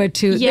 Cynthia and I went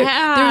to.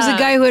 Yeah. There was a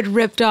guy who had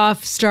ripped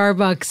off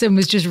Starbucks and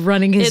was just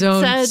running his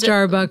own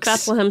Starbucks.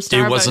 Bethlehem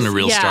Starbucks. It wasn't a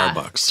real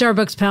Starbucks.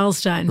 Starbucks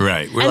Palestine.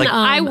 Right. We're And like,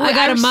 I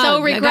got a mug.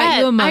 So regret. I got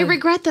you a mug. I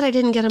regret that I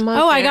didn't get a mug.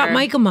 Oh, I got there.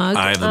 Mike a mug.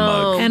 I have the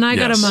mug. And I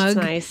got a mug.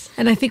 That's nice.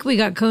 And I think we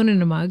got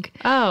Conan a mug.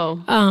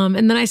 Oh.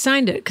 And then I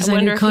signed it because I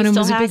wonder knew if he Conan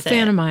still was a big has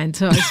fan it. of mine.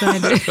 So I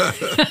signed it.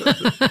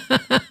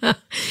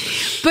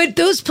 But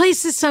those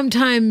places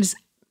sometimes,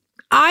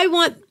 I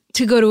want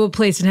to go to a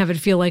place and have it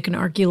feel like an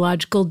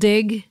archaeological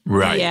dig.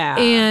 right. Yeah.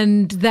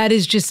 And that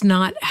is just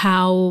not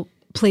how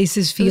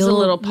places was a feel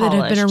little that have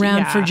been polished,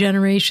 around for yeah.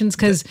 generations.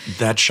 Because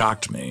That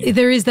shocked me.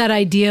 there is that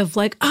idea of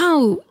like,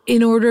 oh,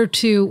 in order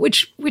to,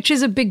 which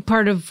is a big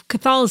part of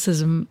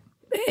Catholicism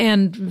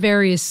and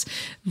various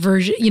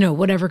versions,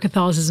 whatever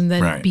Catholicism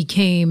then Right.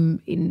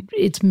 became in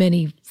its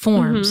many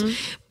forms.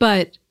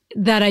 But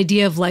that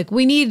idea of like,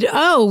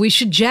 we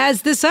should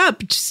jazz this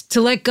up just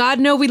to let God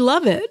know we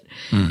love it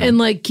and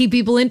like keep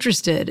people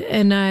interested.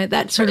 And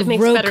that sort of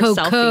makes better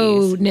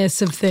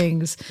rococo-ness of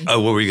things. Oh,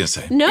 what were you going to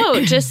say?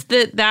 No, just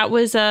that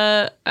was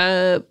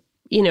editing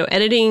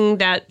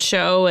that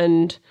show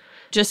and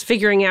just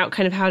figuring out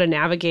kind of how to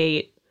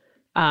navigate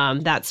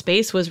that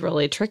space was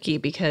really tricky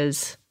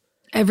because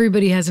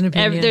Everybody has an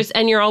opinion.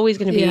 and you're always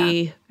going to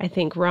be, I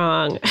think,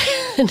 wrong.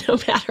 no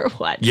matter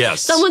what.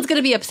 Yes. Someone's going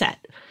to be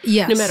upset.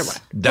 Yes. No matter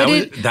what.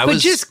 But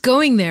just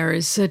going there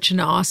is such an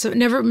awesome,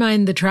 never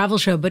mind the travel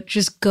show, but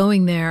just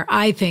going there,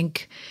 I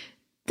think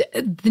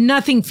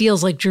nothing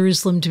feels like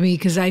Jerusalem to me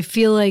because I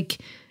feel like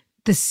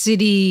the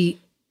city,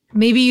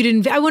 maybe you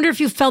didn't, I wonder if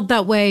you felt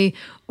that way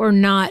or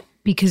not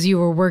because you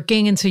were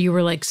working and so you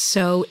were like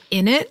so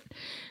in it.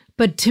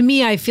 But to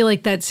me, I feel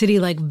like that city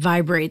like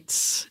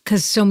vibrates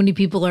because so many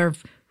people are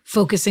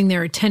focusing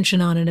their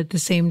attention on it at the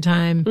same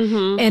time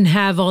and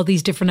have all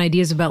these different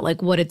ideas about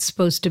like what it's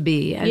supposed to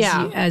be,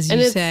 as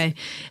you say.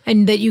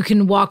 And that you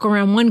can walk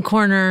around one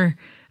corner.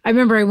 I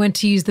remember I went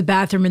to use the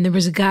bathroom and there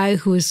was a guy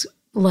who was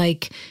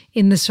like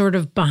in the sort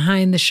of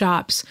behind the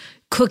shops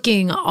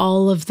cooking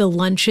all of the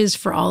lunches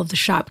for all of the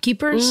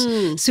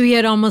shopkeepers. So he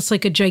had almost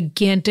like a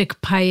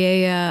gigantic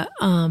paella,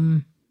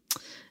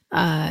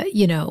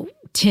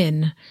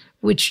 tin,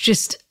 which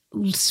just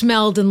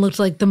smelled and looked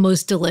like the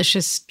most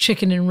delicious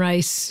chicken and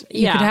rice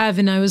you could have.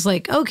 And I was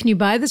like, oh, can you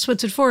buy this?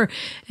 What's it for?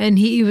 And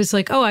he was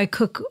like, oh, I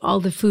cook all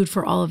the food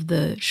for all of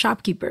the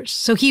shopkeepers.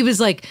 So he was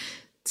like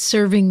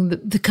serving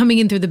the coming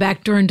in through the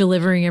back door and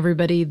delivering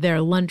everybody their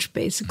lunch,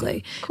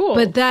 basically. Cool.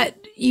 But that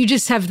you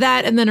just have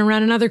that. And then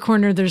around another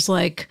corner, there's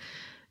like,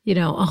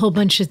 a whole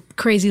bunch of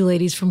crazy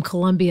ladies from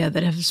Colombia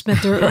that have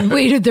spent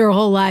waited their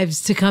whole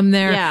lives to come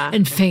there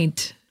and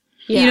faint.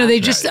 Yeah.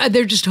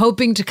 They're just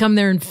hoping to come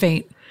there and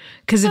faint.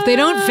 Because if they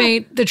don't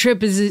faint, the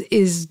trip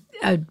is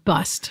a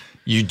bust.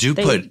 You do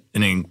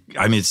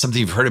it's something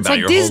you've heard about like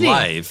your Disney. whole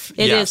life.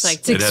 It is like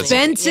It's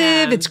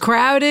expensive, it's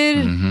crowded,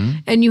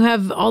 and you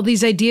have all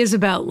these ideas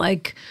about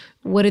like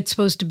what it's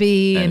supposed to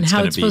be and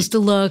how it's supposed to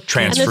look.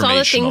 And there's all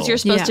the things you're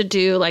supposed to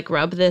do, like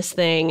rub this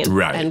thing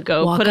and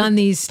go walk on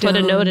these stones.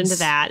 Put a note into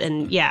that.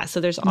 And so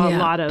there's a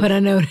lot of... Put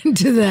a note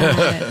into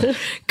that.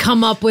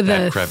 Come up with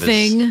a crevice.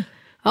 Thing.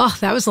 Oh,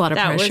 that was a lot of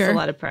pressure. That was a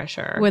lot of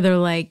pressure. Where they're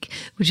like,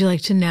 would you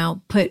like to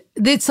now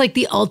it's like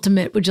the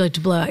ultimate, would you like to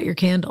blow out your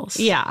candles?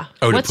 Yeah.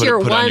 What's your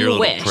put one on your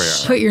wish? prayer.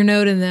 Put your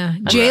note in there.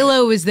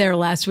 J-Lo was there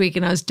last week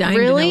and I was dying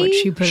to know what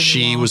she put in the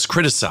She wall. was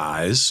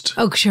criticized.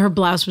 Oh, her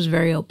blouse was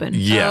very open.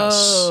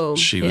 Yes.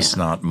 She was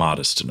not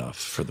modest enough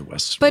for the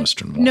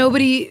Western wall.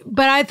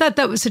 But I thought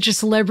that was such a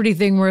celebrity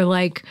thing where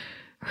like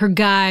her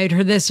guide,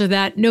 her this or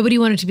that, nobody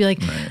wanted to be like,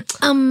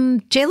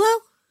 J-Lo?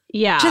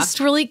 Yeah. Just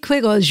really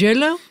quick,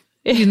 J-Lo?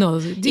 Even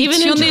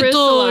in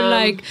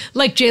Jerusalem.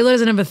 Like J-Lo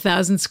doesn't have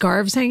 1,000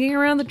 scarves hanging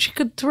around that she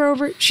could throw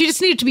over. She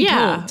just needed to be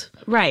told.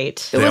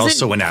 Right. They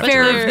also went after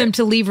fair her of them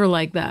to leave her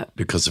like that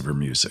because of her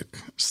music.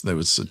 So there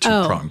was a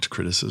two-pronged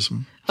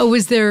criticism. Oh,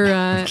 was there?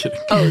 I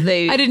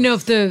I didn't know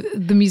if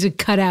the music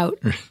cut out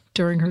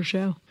during her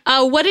show.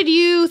 What did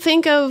you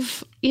think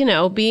of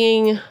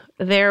being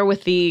there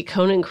with the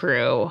Conan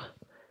crew?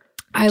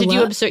 Did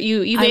you observe?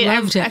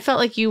 I felt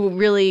like you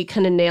really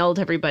kind of nailed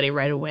everybody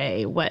right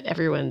away. What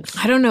everyone's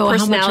I don't know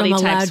how much I'm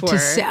allowed to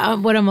say.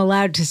 What I'm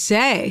allowed to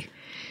say.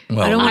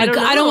 Well, I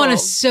don't want to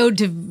sow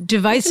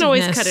divisiveness. You can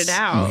always cut it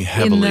out. We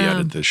heavily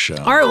edit this show.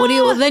 All right, what do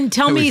you then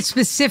tell me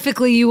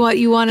specifically what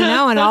you want to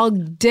know, and I'll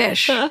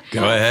dish. Go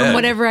ahead. From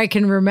whatever I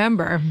can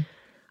remember.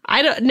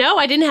 I don't know.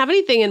 I didn't have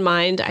anything in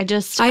mind. I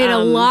had a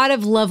lot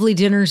of lovely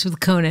dinners with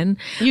Conan.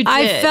 You did.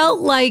 I felt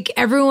like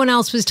everyone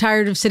else was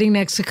tired of sitting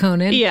next to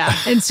Conan. Yeah.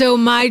 And so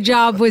my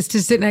job was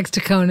to sit next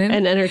to Conan.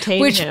 And entertain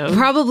him. Which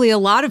probably a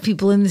lot of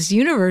people in this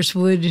universe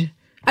would.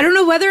 I don't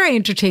know whether I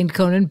entertained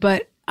Conan,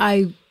 but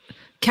I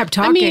kept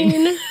talking. I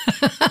mean,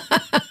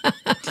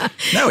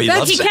 no, he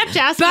loves he it. kept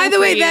asking. By the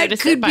way, that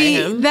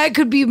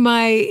could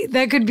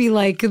be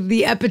like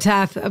the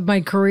epitaph of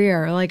my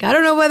career. Like, I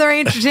don't know whether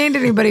I entertained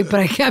anybody, but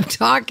I kept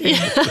talking.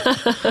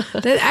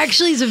 That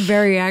actually is a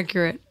very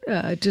accurate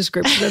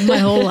description of my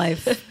whole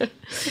life.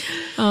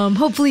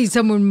 Hopefully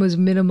someone was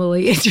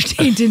minimally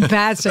entertained in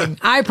passing.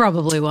 I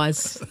probably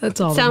was.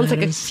 That's all. Sounds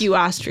like a few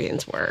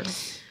Austrians were.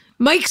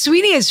 Mike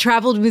Sweeney has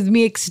traveled with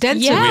me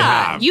extensively.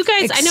 Yeah, you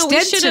guys. I know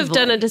we should have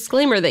done a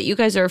disclaimer that you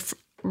guys are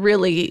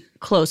really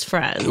close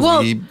friends.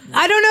 Well,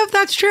 I don't know if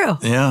that's true.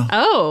 Yeah.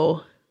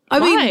 Oh, I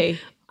mean,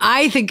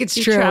 I think it's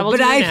true, but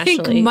I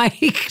think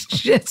Mike,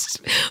 just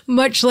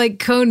much like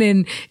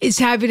Conan, is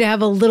happy to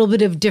have a little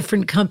bit of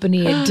different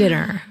company at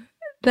dinner.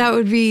 That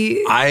would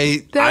be.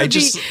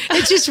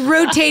 It's just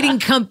rotating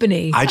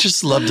company. I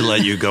just love to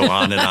let you go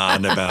on and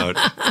on about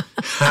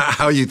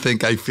how you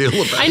think I feel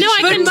about it. I know.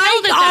 I can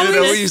tell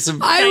that.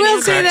 I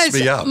will say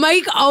this.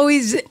 Mike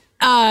always.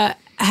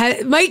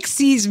 Mike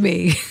sees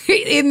me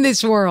in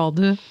this world.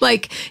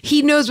 Like,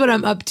 he knows what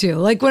I'm up to.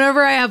 Like,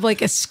 whenever I have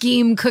like a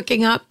scheme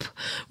cooking up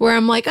where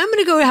I'm like, I'm going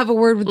to go have a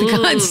word with the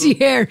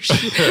concierge,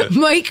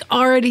 Mike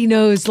already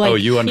knows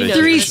like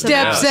 3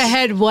 steps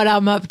ahead what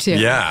I'm up to.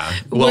 Yeah.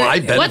 Well, I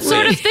benefit. What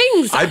sort of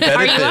things I benefit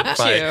are you up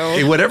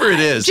to? Whatever it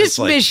is. Just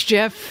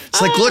mischief.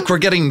 It's like, look, we're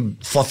getting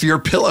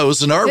fluffier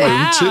pillows in our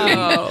room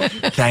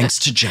too. Thanks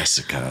to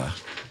Jessica.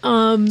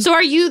 So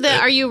are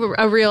you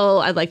a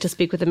real, I'd like to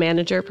speak with a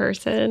manager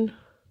person?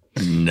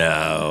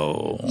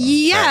 No.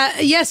 Yeah.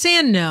 Yes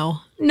and no.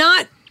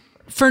 Not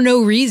for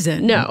no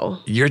reason. No.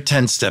 You're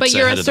 10 steps But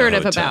you're ahead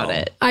assertive of the hotel.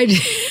 about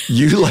it.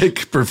 You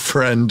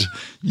befriend,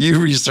 you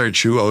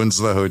research who owns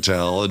the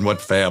hotel and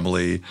what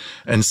family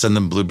and send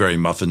them blueberry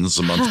muffins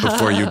a month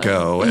before you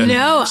go. And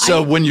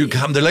when you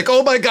come, they're like,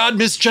 oh my God,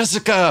 Miss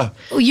Jessica.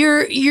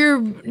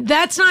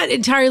 That's not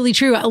entirely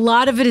true. A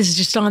lot of it is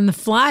just on the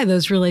fly,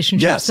 those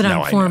relationships that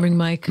I'm forming,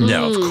 Mike.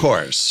 No, of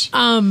course.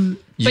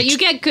 But you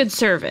get good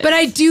service. But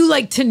I do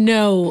like to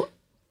know,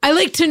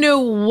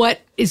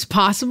 what is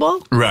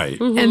possible. Right.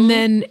 Mm-hmm. And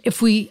then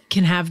if we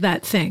can have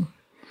that thing.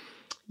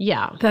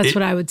 Yeah. That's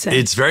what I would say.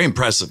 It's very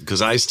impressive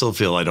because I still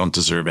feel I don't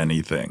deserve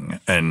anything.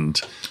 And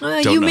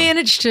you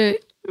managed to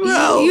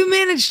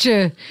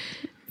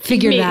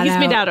figure that out. He's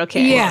made out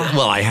okay. Yeah.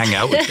 Well, I hang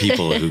out with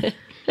people who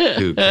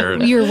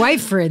care. Your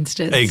wife, for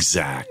instance.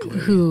 Exactly.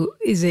 Who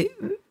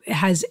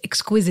has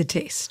exquisite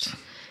taste.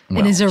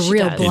 And is a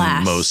real blast.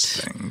 In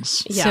most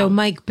things. Yeah. So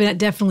Mike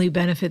definitely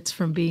benefits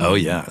from being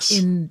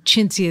in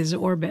Cinzia's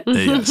orbit.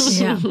 Yes.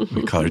 Yeah.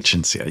 We call her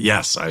Cinzia.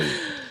 Yes.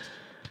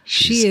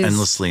 She's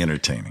endlessly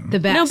entertaining. The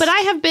best. No, but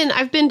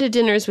I've been to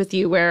dinners with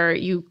you where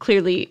you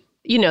clearly,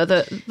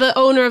 the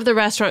owner of the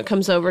restaurant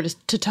comes over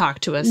to talk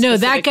to us. No,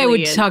 that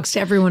guy talks to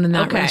everyone in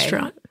that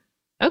restaurant.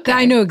 Okay.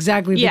 I know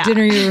exactly the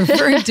dinner you're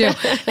referring to.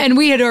 And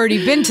we had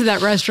already been to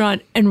that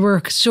restaurant and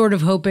we're sort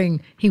of hoping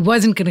he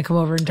wasn't going to come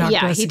over and talk to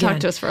us. Yeah, he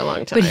talked to us for a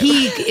long time. But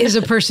he is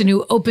a person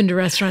who opened a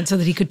restaurant so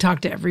that he could talk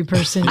to every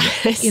person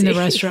in the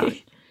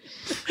restaurant.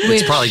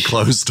 It's probably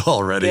closed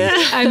already.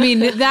 I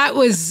mean, it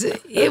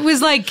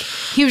was like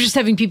he was just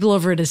having people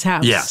over at his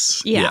house.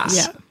 Yes. Yeah.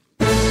 Yes.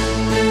 Yeah.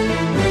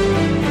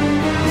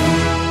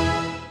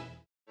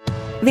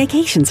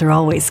 Vacations are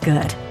always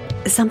good.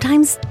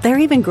 Sometimes they're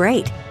even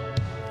great.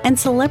 And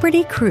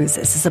Celebrity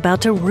Cruises is about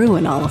to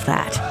ruin all of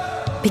that.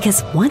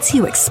 Because once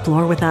you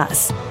explore with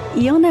us,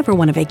 you'll never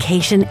want a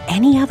vacation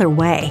any other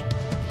way.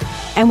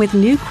 And with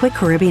new Quick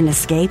Caribbean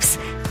Escapes,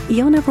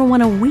 you'll never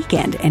want a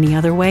weekend any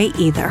other way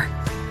either.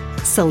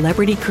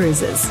 Celebrity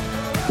Cruises.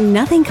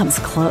 Nothing comes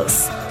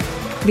close.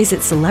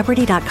 Visit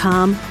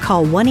Celebrity.com,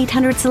 call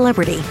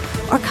 1-800-CELEBRITY,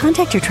 or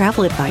contact your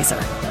travel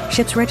advisor.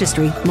 Ships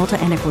Registry, Malta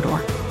and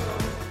Ecuador.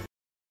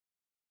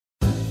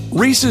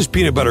 Reese's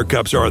peanut butter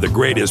cups are the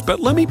greatest, but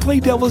let me play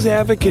devil's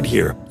advocate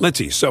here. Let's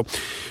see. So,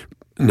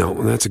 no,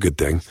 that's a good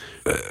thing.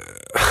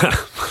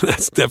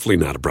 That's definitely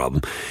not a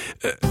problem.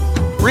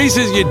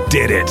 Reese's, you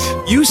did it.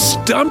 You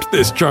stumped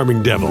this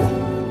charming devil.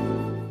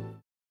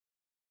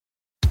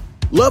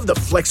 Love the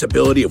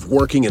flexibility of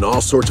working in all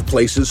sorts of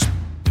places?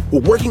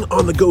 Well, working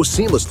on the go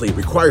seamlessly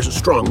requires a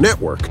strong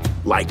network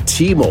like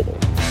T-Mobile.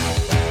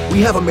 We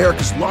have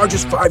America's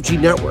largest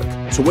 5G network,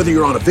 so whether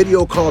you're on a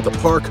video call at the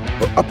park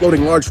or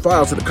uploading large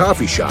files at a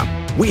coffee shop,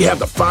 we have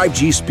the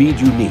 5G speed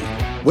you need.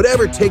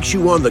 Whatever takes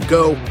you on the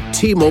go,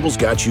 T-Mobile's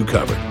got you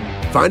covered.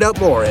 Find out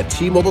more at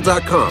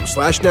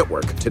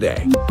T-Mobile.com/network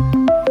today.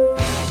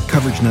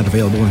 Coverage not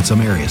available in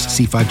some areas.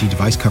 See 5G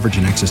device coverage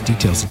and access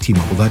details at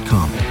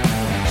T-Mobile.com.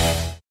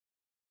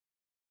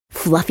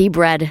 Fluffy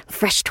bread,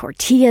 fresh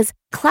tortillas,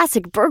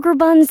 classic burger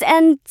buns,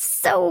 and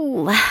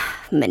so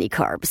many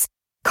carbs.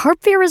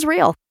 Carb fear is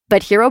real,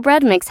 but Hero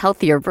Bread makes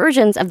healthier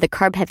versions of the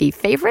carb-heavy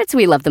favorites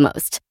we love the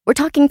most. We're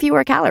talking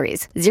fewer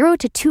calories, 0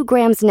 to 2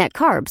 grams net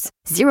carbs,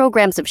 0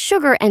 grams of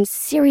sugar, and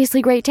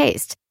seriously great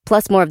taste.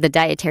 Plus more of the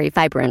dietary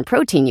fiber and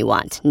protein you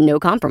want, no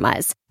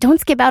compromise. Don't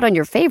skip out on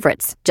your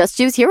favorites. Just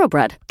use Hero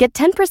Bread. Get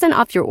 10%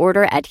 off your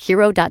order at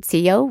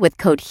hero.co with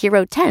code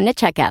HERO10 at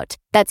checkout.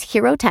 That's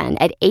HERO10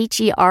 at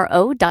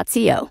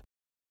HERO.co.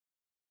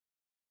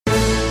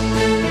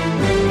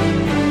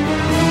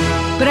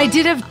 But I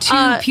did have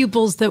two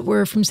pupils that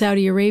were from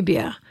Saudi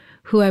Arabia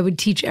who I would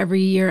teach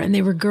every year, and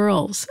they were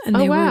girls, and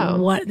they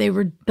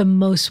were the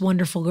most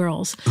wonderful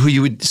girls.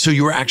 So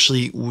you were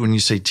actually, when you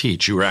say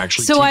teach, you were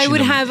actually so teaching I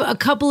would them, have a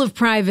couple of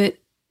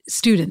private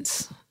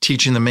students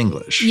teaching them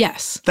English.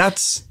 Yes.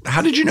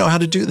 How did you know how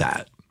to do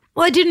that?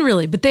 Well, I didn't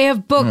really, but they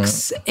have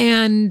books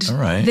and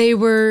they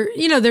were,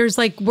 there's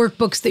like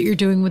workbooks that you're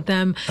doing with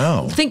them.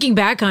 Oh. Thinking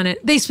back on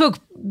it, they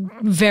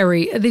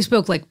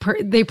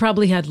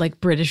probably had like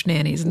British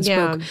nannies and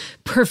spoke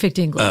perfect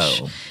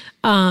English.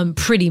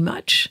 Pretty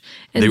much.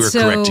 And they were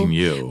correcting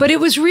you. But it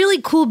was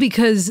really cool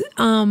because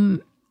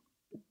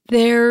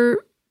their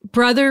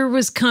brother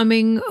was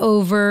coming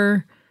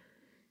over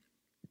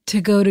to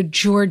go to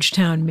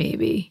Georgetown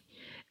maybe.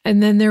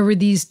 And then there were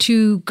these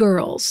two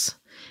girls.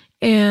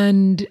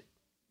 And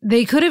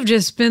they could have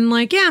just been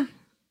like, yeah,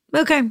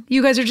 okay,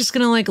 you guys are just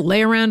going to like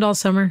lay around all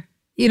summer.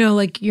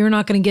 Like you're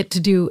not going to get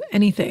to do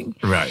anything.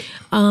 Right.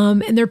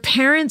 And their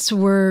parents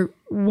were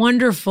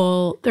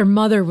wonderful. Their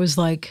mother was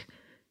like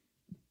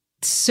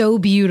so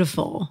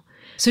beautiful.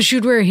 So she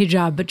would wear a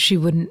hijab, but she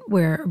wouldn't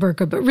wear a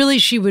burqa. But really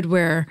she would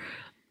wear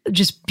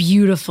just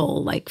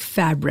beautiful like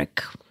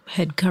fabric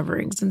head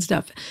coverings and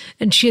stuff.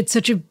 And she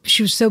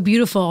was so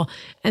beautiful.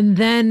 And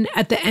then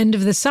at the end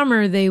of the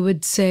summer, they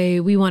would say,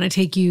 we want to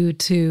take you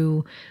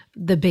to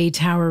the Bay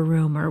Tower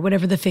Room or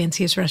whatever the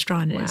fanciest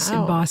restaurant is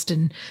in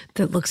Boston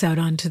that looks out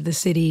onto the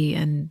city.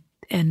 And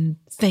and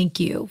thank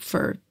you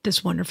for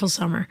this wonderful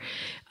summer.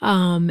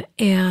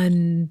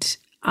 And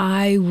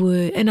I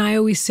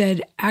always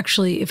said,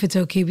 actually, if it's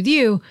okay with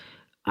you,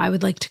 I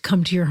would like to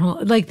come to your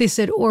home. Like they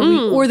said,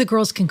 or the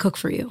girls can cook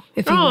for you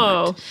if you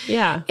want.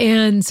 Yeah.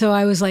 And so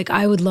I was like,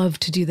 I would love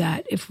to do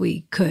that if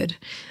we could.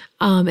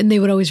 And they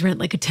would always rent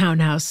like a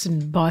townhouse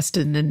in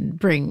Boston and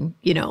bring,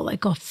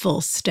 like a full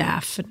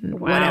staff and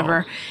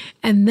whatever.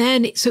 And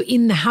then, so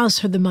in the house,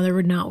 the mother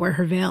would not wear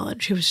her veil.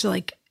 And she was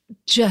like,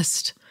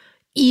 just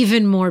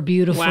even more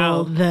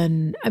beautiful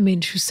than,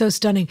 she was so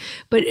stunning,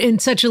 but in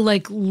such a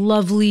like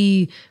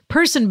lovely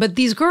person. But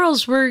these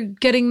girls were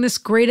getting this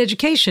great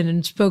education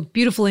and spoke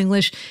beautiful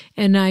English.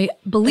 And I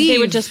believe they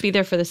would just be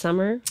there for the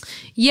summer.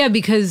 Yeah,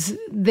 because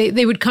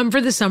they would come for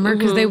the summer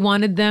because they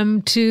wanted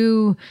them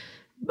to.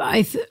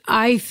 I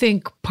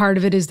think part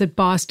of it is that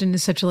Boston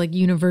is such a like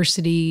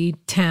university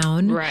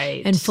town,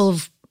 right, and full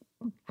of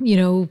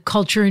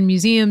culture and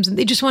museums, and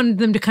they just wanted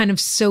them to kind of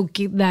soak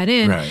that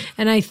in. Right.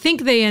 And I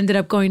think they ended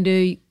up going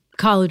to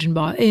college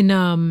in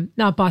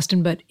not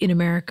Boston, but in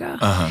America.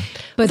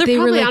 But they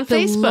were like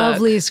the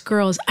loveliest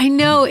girls. I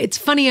know, it's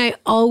funny. I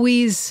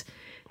always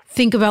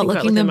think about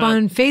looking them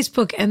on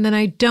Facebook, and then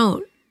I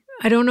don't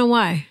know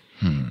why.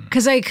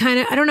 Because I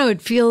don't know.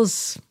 It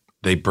feels.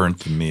 They burnt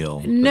the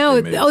meal.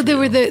 No,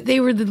 they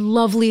were the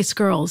loveliest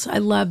girls. I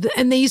loved,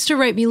 and they used to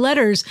write me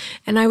letters,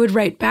 and I would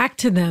write back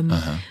to them.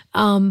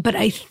 But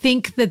I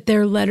think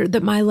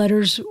that my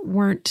letters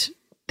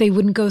they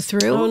wouldn't go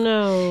through. Oh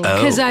no!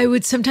 Because I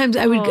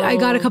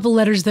got a couple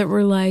letters that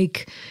were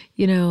like,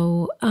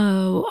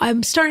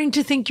 I'm starting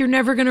to think you're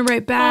never going to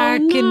write back,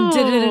 and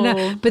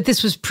da-da-da-da. But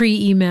this was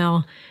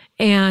pre-email,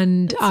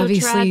 and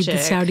obviously the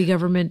Saudi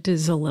government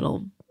is a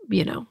little.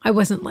 I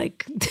wasn't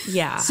like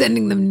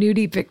sending them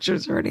nudie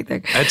pictures or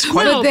anything. That's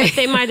quite but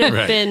they might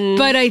have been.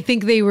 But I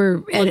think they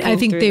were. I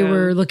think they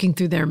were looking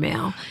through their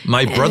mail.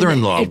 My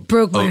brother-in-law. It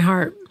broke my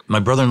heart.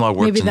 My brother-in-law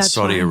worked in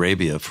Saudi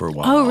Arabia for a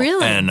while. Oh,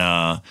 really?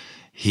 And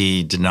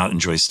he did not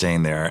enjoy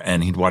staying there.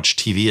 And he'd watch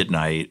TV at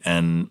night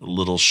and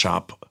Little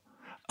Shop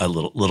of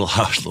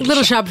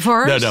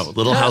Horrors? No,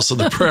 Little House on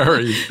the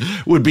Prairie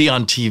would be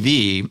on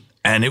TV,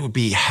 and it would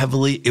be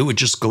it would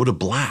just go to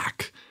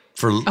black.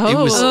 They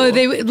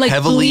would like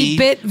heavily, bleep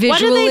it visually. What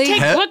did they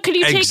take? What could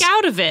you take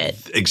out of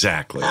it?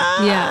 Exactly.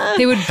 Yeah,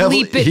 they would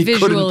bleep it he visually. He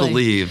couldn't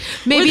believe.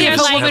 Maybe if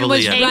a woman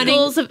was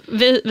running,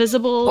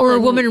 visible, or a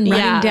woman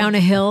running down a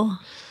hill.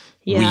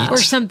 Yeah. Or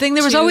something.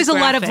 There was always a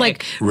lot of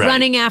like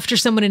running after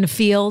someone in a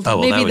field. Oh,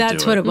 well, maybe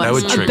that's what it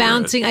was.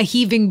 A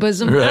heaving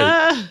bosom.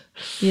 Right.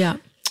 Yeah.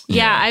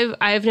 Yeah,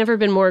 I've never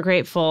been more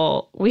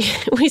grateful. We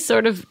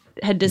sort of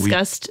had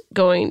discussed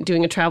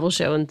doing a travel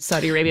show in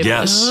Saudi Arabia.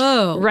 Yes.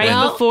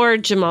 Before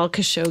Jamal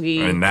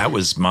Khashoggi. And that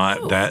was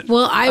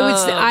Well,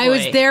 I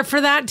was there for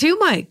that too,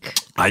 Mike.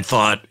 I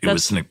thought it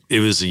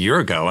was a year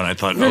ago, and I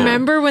thought,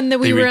 remember when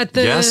we were at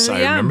the? Yes, I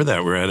remember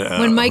that. We're at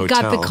when Mike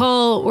hotel. got the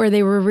call where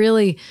they were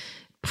really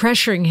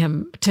pressuring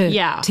him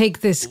to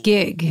take this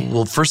gig.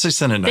 Well, first they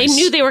sent a nice... They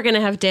knew they were going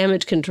to have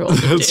damage control.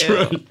 That's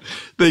right.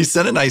 They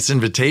sent a nice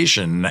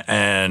invitation,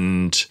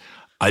 and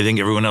I think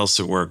everyone else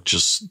at work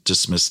just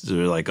dismissed it.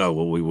 They're like, oh,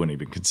 well, we wouldn't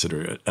even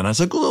consider it. And I was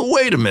like, well,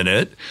 wait a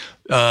minute.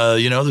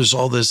 There's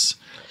all this...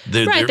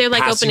 They're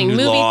like opening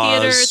movie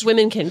theaters.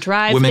 Women can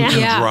drive. Women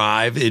can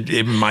drive.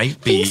 It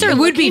might be. It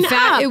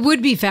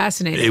would be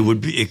fascinating.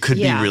 It could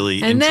be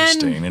really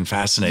interesting and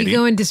fascinating. You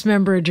go and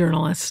dismember a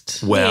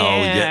journalist. Well,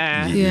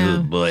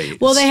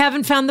 Well, they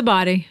haven't found the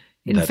body.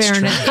 In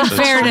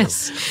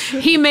fairness,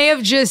 he may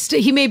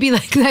be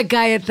like that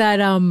guy at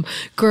that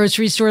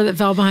grocery store that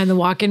fell behind the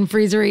walk-in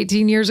freezer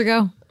 18 years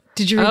ago.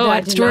 Did you read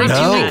that story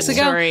 2 weeks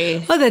ago?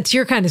 Story. Oh, that's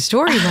your kind of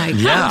story, Mike.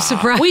 Yeah. I'm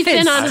surprised. We've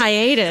been on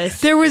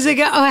hiatus. There was a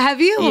guy. Oh, have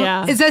you?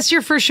 Yeah. Is this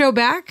your first show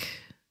back?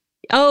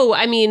 Oh,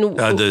 I mean, you mean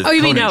Conan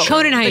hiatus?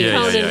 Conan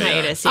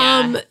hiatus.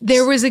 Yeah.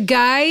 There was a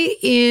guy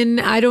in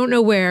I don't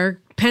know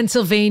where,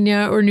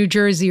 Pennsylvania or New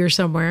Jersey or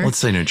somewhere. Let's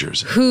say New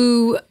Jersey.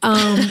 Who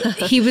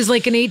he was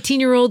like an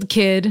 18-year-old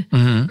kid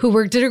who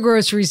worked at a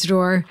grocery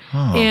store,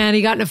 and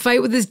he got in a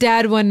fight with his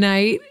dad one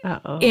night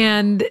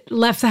and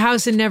left the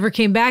house and never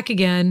came back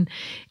again.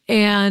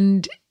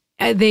 And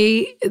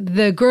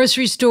the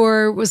grocery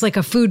store was like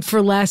a Food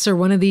for Less or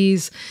one of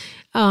these.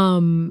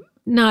 It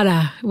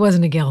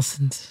wasn't a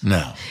Gelson's.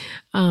 No.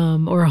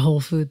 Or a Whole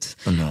Foods.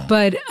 Oh, no.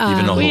 But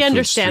we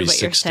understand what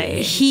you're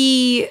saying.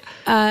 He,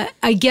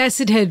 I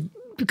guess it had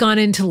gone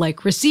into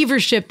like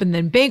receivership and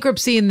then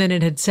bankruptcy, and then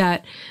it had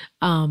sat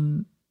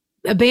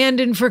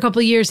abandoned for a couple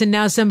of years, and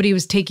now somebody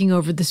was taking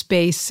over the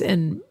space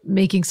and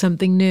making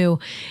something new,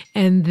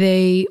 and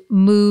they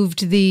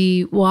moved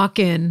the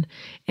walk-in,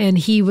 and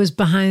he was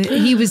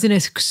in a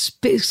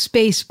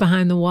space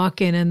behind the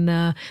walk-in,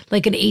 and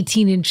like an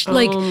 18-inch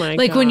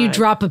like when you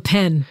drop a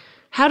pen.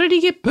 How did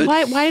he get?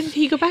 Why did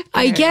he go back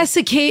there? I guess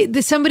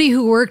somebody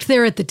who worked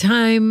there at the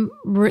time,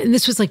 and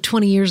this was like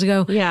 20 years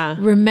ago,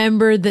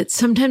 remembered that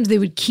sometimes they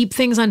would keep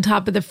things on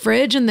top of the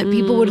fridge, and that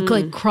people would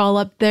like crawl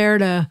up there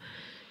to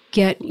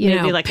get,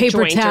 like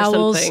paper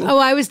towels. Oh,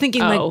 I was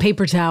thinking like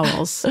paper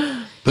towels.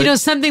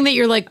 something that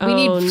you're like, we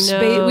need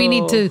space, we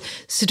need to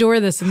store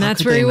this, and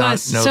that's where he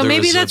was. So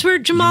maybe that's where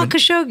Jamal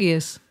Khashoggi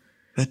is.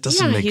 That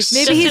doesn't make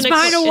sense. Maybe he's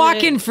behind a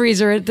walk-in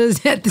freezer at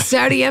the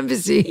Saudi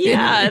embassy.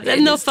 Yeah,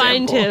 then they'll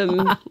find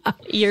him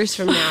years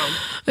from now.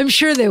 I'm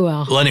sure they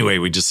will. Well, anyway,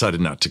 we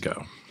decided not to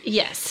go.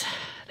 Yes,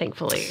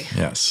 thankfully.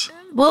 Yes.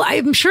 Well,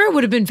 I'm sure it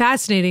would have been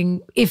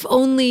fascinating if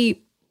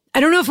only...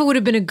 I don't know if it would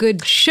have been a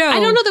good show. I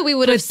don't know that we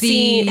would have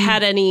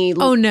had any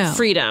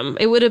freedom.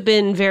 It would have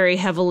been very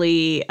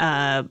heavily...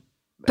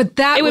 But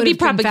that it would be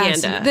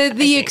propaganda.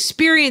 The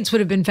experience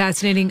would have been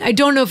fascinating. I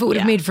don't know if it would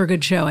have made for a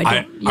good show.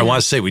 I want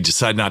to say we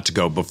decided not to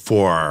go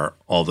before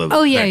all the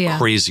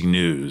crazy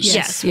news.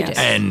 Yes.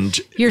 And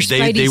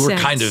they were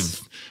kind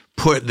of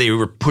they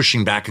were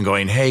pushing back and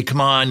going, "Hey,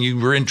 come on, you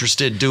were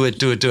interested, do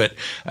it."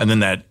 And then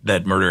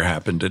that murder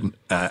happened, and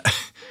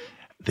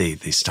they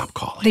stopped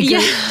calling.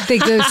 They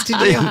ghosted.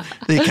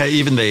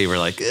 They were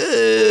like,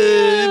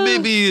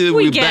 maybe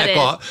we back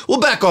off. We'll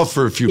back off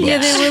for a few months. Yeah,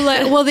 they were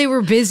like, they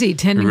were busy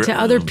tending to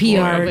other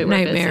PR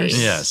nightmares.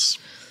 Busy. Yes,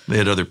 they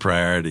had other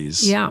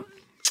priorities. Yeah,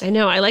 I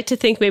know. I like to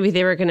think maybe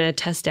they were going to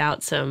test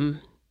out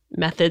some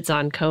methods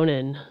on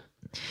Conan.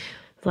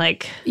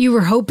 Like you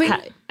were hoping.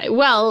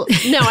 Well,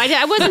 no,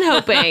 I wasn't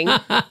hoping.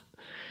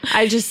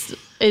 I just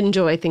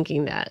enjoy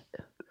thinking that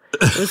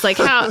it was like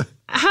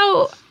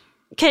how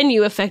can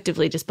you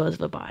effectively dispose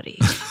of a body?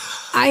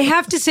 I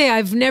have to say,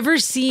 I've never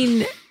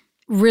seen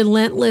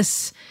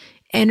relentless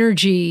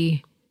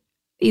energy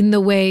in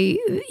the way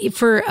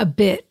for a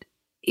bit.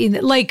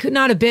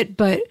 Not a bit,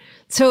 but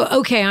so,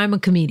 okay, I'm a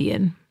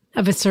comedian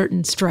of a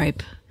certain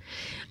stripe.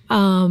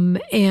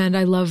 And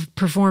I love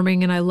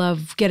performing and I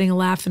love getting a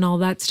laugh and all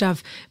that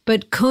stuff.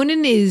 But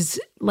Conan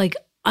is like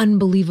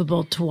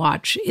unbelievable to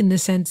watch in the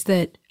sense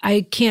that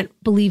I can't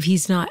believe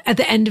he's not, at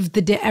the end of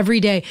the day,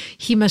 every day,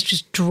 he must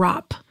just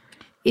drop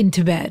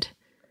into bed.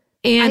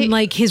 And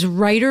his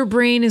writer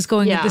brain is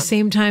going at the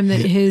same time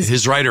that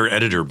his writer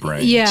editor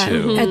brain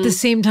too. At the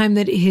same time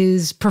that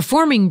his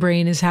performing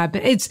brain is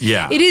happening.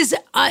 It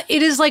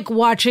is like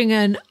watching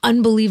an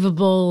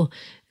unbelievable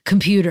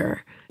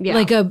computer. Yeah.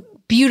 Like a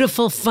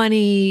beautiful,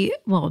 funny,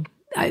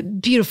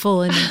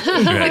 beautiful and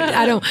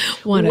I don't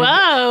want to.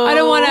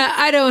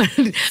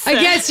 I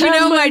guess you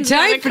know my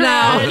type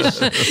now.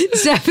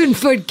 7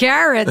 foot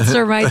carrots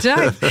are my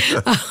type.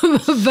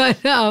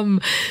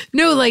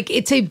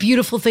 It's a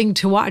beautiful thing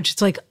to watch.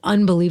 It's like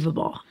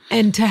unbelievable.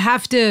 And to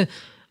have to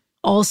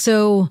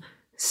also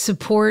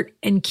support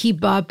and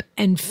keep up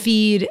and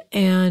feed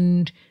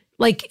and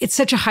it's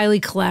such a highly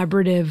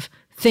collaborative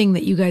thing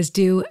that you guys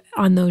do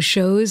on those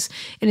shows,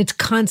 and it's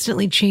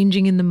constantly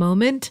changing in the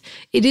moment.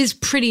 It is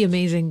pretty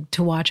amazing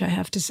to watch, I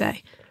have to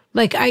say.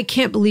 I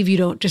can't believe you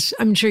don't just,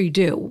 I'm sure you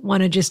do,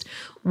 want to just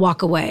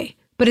walk away.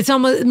 But it's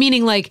almost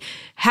meaning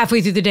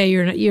halfway through the day,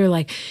 you're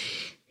like,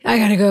 I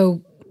gotta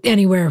go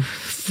anywhere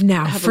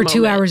now for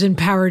 2 hours and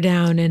power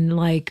down and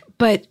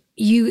but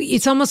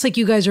it's almost like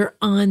you guys are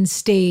on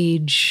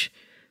stage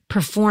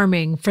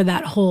performing for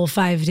that whole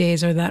 5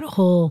 days or that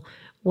whole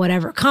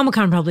whatever.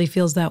 Comic-Con probably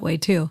feels that way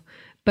too.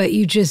 But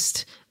you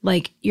just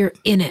you're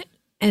in it,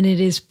 and it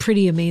is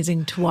pretty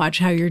amazing to watch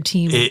how your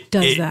team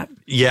does that.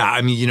 Yeah,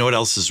 I mean, you know what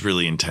else is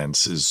really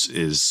intense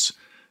is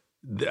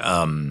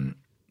when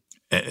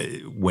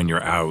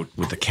you're out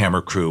with the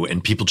camera crew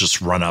and people just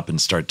run up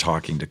and start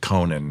talking to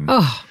Conan.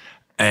 Oh.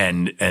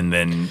 And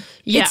then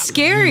it's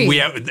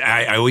scary.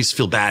 I always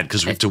feel bad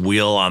because we have to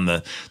wheel on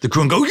the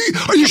crew and go,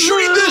 "Are you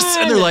shooting this?"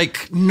 And they're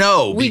like,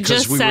 "No,"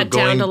 because we sat were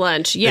going down to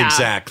lunch. Yeah,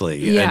 exactly.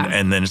 Yeah.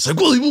 And then it's like,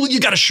 "Well, you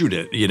got to shoot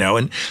it,"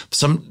 And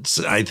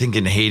I think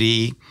in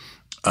Haiti,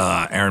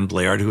 Aaron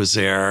Blaird, who was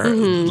there,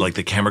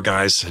 the camera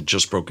guys had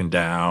just broken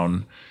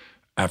down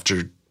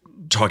after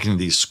talking to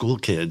these school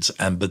kids,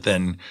 but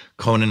then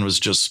Conan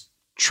was just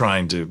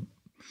trying to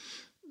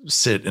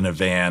sit in a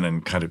van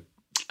and kind of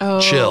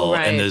chill,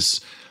 right. And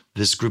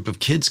this group of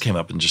kids came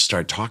up and just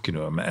started talking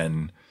to him,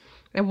 and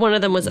one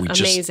of them was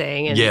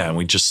amazing. And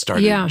we just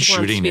started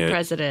shooting it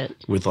president.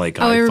 with iPhones.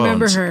 I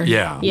remember her.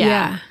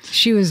 Yeah,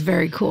 she was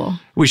very cool.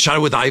 We shot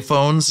it with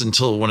iPhones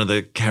until one of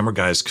the camera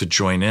guys could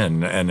join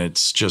in, and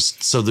it's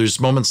just so there's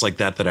moments like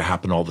that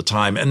happen all the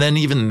time, and then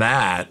even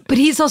that. But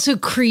he's also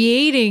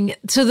creating,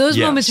 so those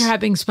moments are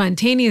happening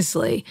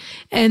spontaneously,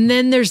 and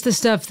then there's the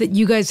stuff that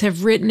you guys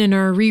have written and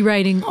are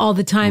rewriting all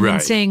the time and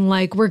saying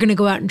we're going to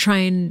go out and try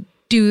and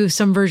do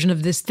some version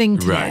of this thing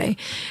today,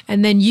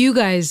 and then you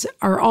guys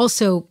are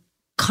also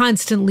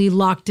constantly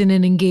locked in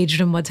and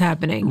engaged in what's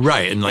happening.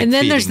 Right. And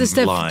then there's the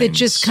stuff that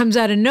just comes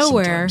out of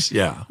nowhere.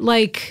 Yeah.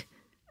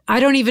 I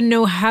don't even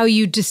know how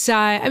you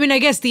decide. I mean, I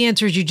guess the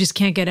answer is you just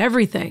can't get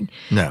everything.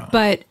 No.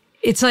 But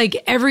it's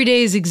every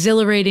day is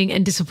exhilarating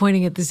and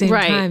disappointing at the same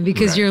time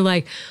because you're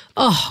like,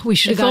 oh, we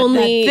should have got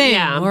that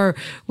thing. Or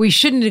we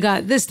shouldn't have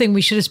got this thing.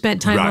 We should have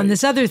spent time on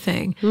this other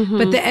thing. Mm-hmm.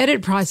 But the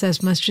edit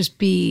process must just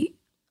be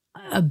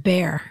a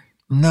bear.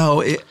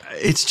 No,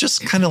 it's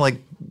just kind of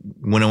like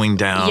winnowing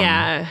down.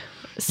 Yeah.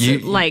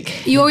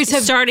 You always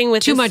have starting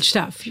with too much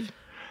stuff.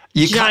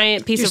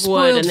 Giant piece of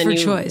wood and then you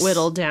choice.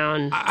 whittle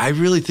down. I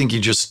really think you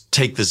just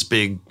take this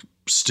big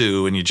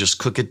stew and you just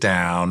cook it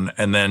down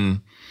and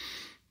then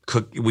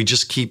we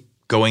just keep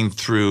going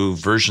through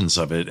versions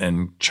of it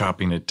and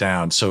chopping it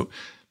down. So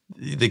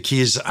the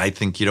key is, I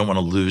think you don't want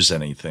to lose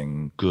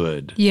anything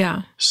good.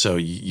 Yeah. So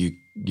you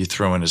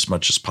throw in as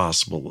much as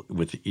possible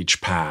with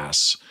each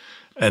pass.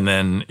 And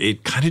then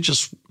it kind of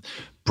just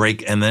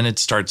and then it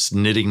starts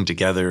knitting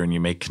together and you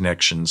make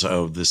connections.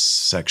 Oh, this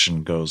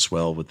section goes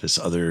well with this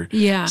other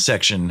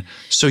section.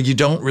 So you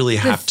don't really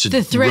have to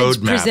the threads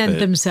roadmap present it.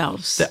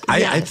 themselves.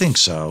 I think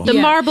so. The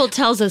marble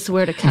tells us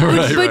where to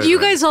cut. But you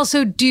guys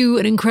also do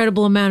an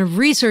incredible amount of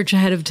research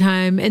ahead of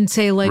time and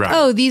say like,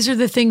 oh, these are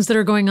the things that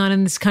are going on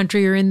in this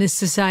country or in this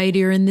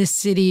society or in this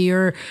city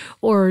or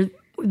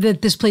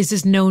that this place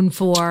is known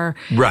for.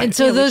 Right. And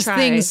so those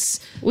things...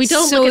 We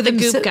don't look at the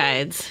Goop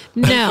guides.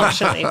 No.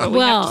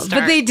 But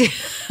but they do.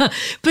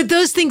 But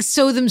those things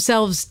sew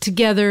themselves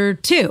together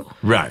too.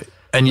 Right.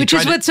 And which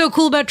is what's so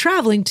cool about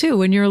traveling too,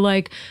 when you're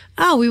like,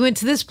 oh, we went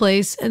to this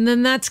place and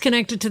then that's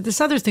connected to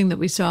this other thing that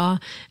we saw.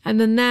 And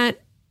then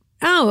that,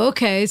 oh,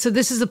 okay, so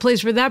this is the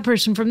place where that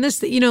person from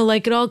this,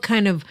 like it all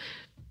kind of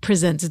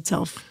presents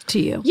itself to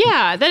you.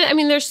 Yeah.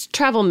 There's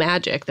travel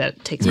magic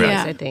that takes place,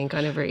 I think,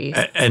 on every...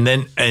 And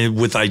then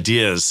with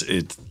ideas,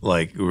 it's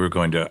like we were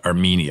going to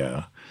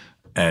Armenia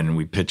and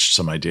we pitched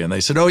some idea and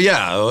they said, oh,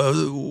 yeah,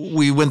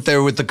 we went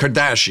there with the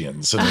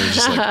Kardashians. And we were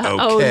just like,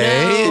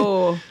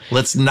 okay,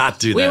 let's not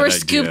do that. We were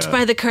scooped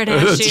by the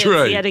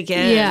Kardashians yet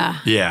again. Yeah.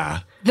 Yeah.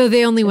 Though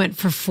they only went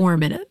for 4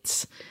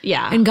 minutes.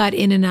 Yeah. And got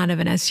in and out of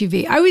an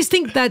SUV. I always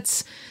think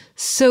that's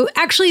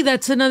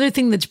another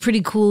thing that's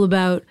pretty cool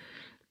about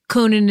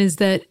Conan is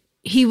that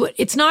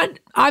it's not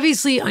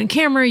obviously on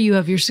camera, you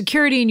have your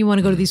security and you want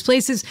to go to these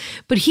places,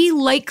 but he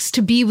likes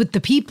to be with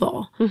the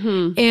people.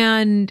 Mm-hmm.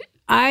 And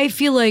I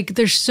feel like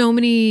there's so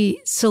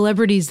many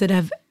celebrities that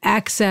have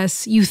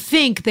access. You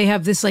think they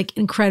have this like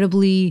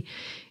incredibly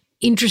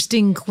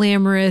interesting,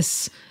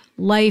 glamorous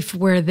life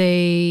where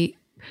they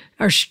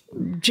are,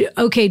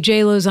 okay,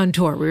 J-Lo's on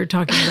tour. We were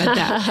talking about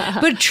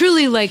that. But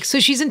truly like, so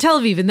she's in Tel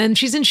Aviv and then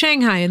she's in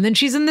Shanghai and then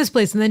she's in this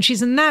place and then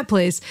she's in that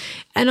place.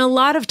 And a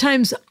lot of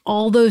times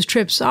all those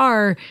trips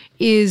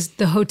is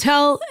the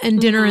hotel and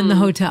dinner in the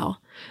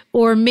hotel.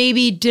 Or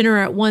maybe dinner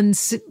at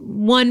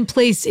one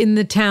place in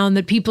the town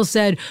that people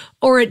said,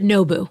 or at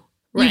Nobu.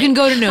 Right. You can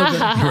go to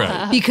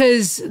Nobu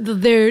because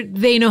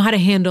they know how to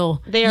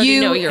handle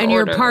you and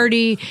your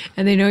party,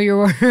 and they know your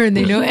order, and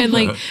they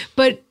know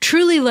But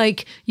truly,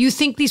 like you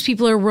think these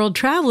people are world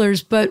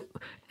travelers, but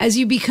as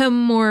you become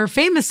more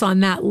famous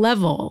on that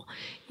level,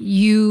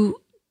 you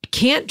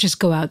can't just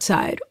go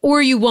outside,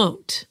 or you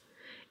won't.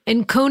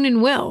 And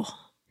Conan will.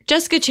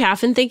 Jessica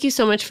Chaffin, thank you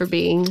so much for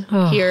being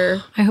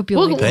here. I hope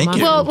you'll thank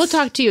you. Well, we'll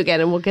talk to you again,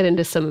 and we'll get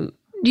into some.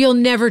 You'll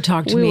never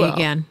talk to me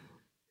again.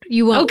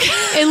 You won't.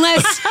 Okay.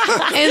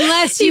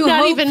 Unless you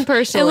not even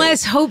personally.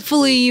 Unless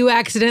hopefully you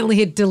accidentally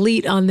hit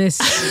delete on this.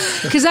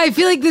 Because I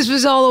feel like this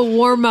was all a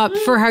warm up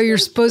for how you're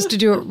supposed to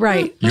do it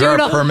right. You're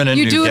a permanent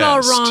You do new it all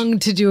guest. wrong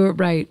to do it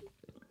right,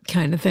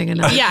 kind of thing.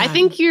 Yeah, I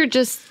think you're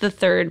just the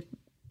third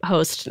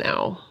host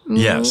now.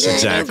 Yes,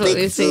 exactly. That's what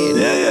we've seen.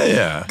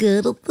 Yeah.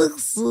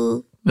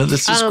 No,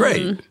 this is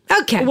great.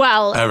 Okay.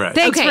 Well, all right.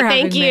 Thanks for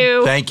having thank you.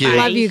 me. Thank you.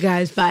 Love you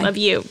guys. Bye. Love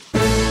you.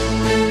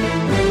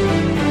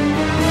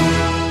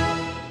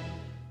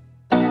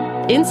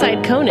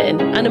 Inside Conan,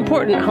 an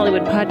important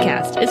Hollywood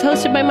podcast, is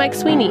hosted by Mike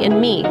Sweeney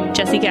and me,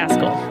 Jesse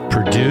Gaskell.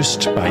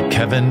 Produced by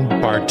Kevin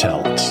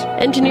Bartelt.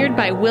 Engineered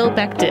by Will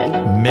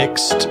Beckton.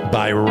 Mixed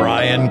by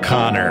Ryan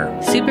Connor.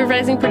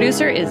 Supervising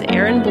producer is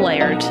Aaron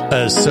Blaird.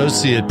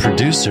 Associate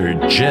producer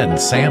Jen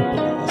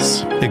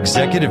Samples.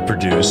 Executive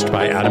produced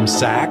by Adam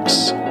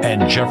Sachs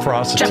and Jeff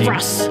Ross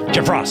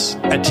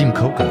at Team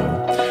Coco.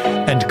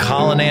 And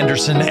Colin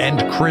Anderson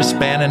and Chris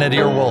Bannon at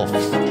Earwolf.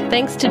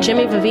 Thanks to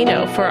Jimmy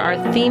Vivino for our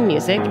theme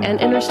music and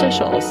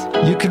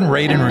interstitials. You can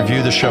rate and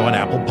review the show on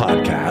Apple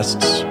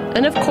Podcasts.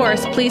 And of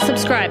course, please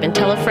subscribe and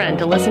tell a friend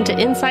to listen to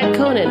Inside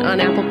Conan on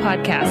Apple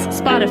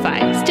Podcasts,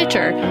 Spotify,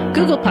 Stitcher,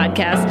 Google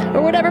Podcasts,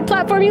 or whatever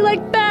platform you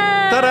like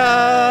best.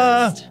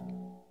 Ta-da!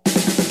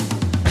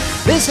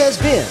 This has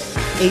been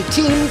a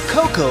Team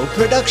Coco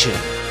production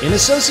in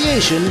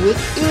association with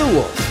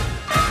Earwolf.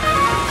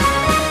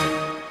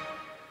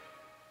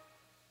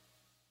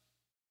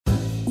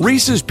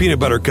 Reese's peanut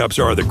butter cups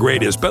are the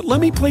greatest, but let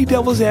me play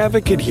devil's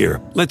advocate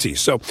here. Let's see.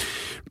 So,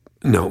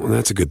 no,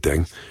 that's a good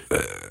thing.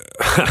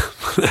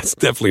 That's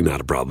definitely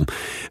not a problem.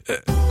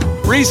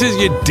 Reese's,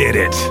 you did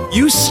it.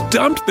 You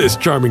stumped this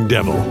charming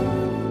devil.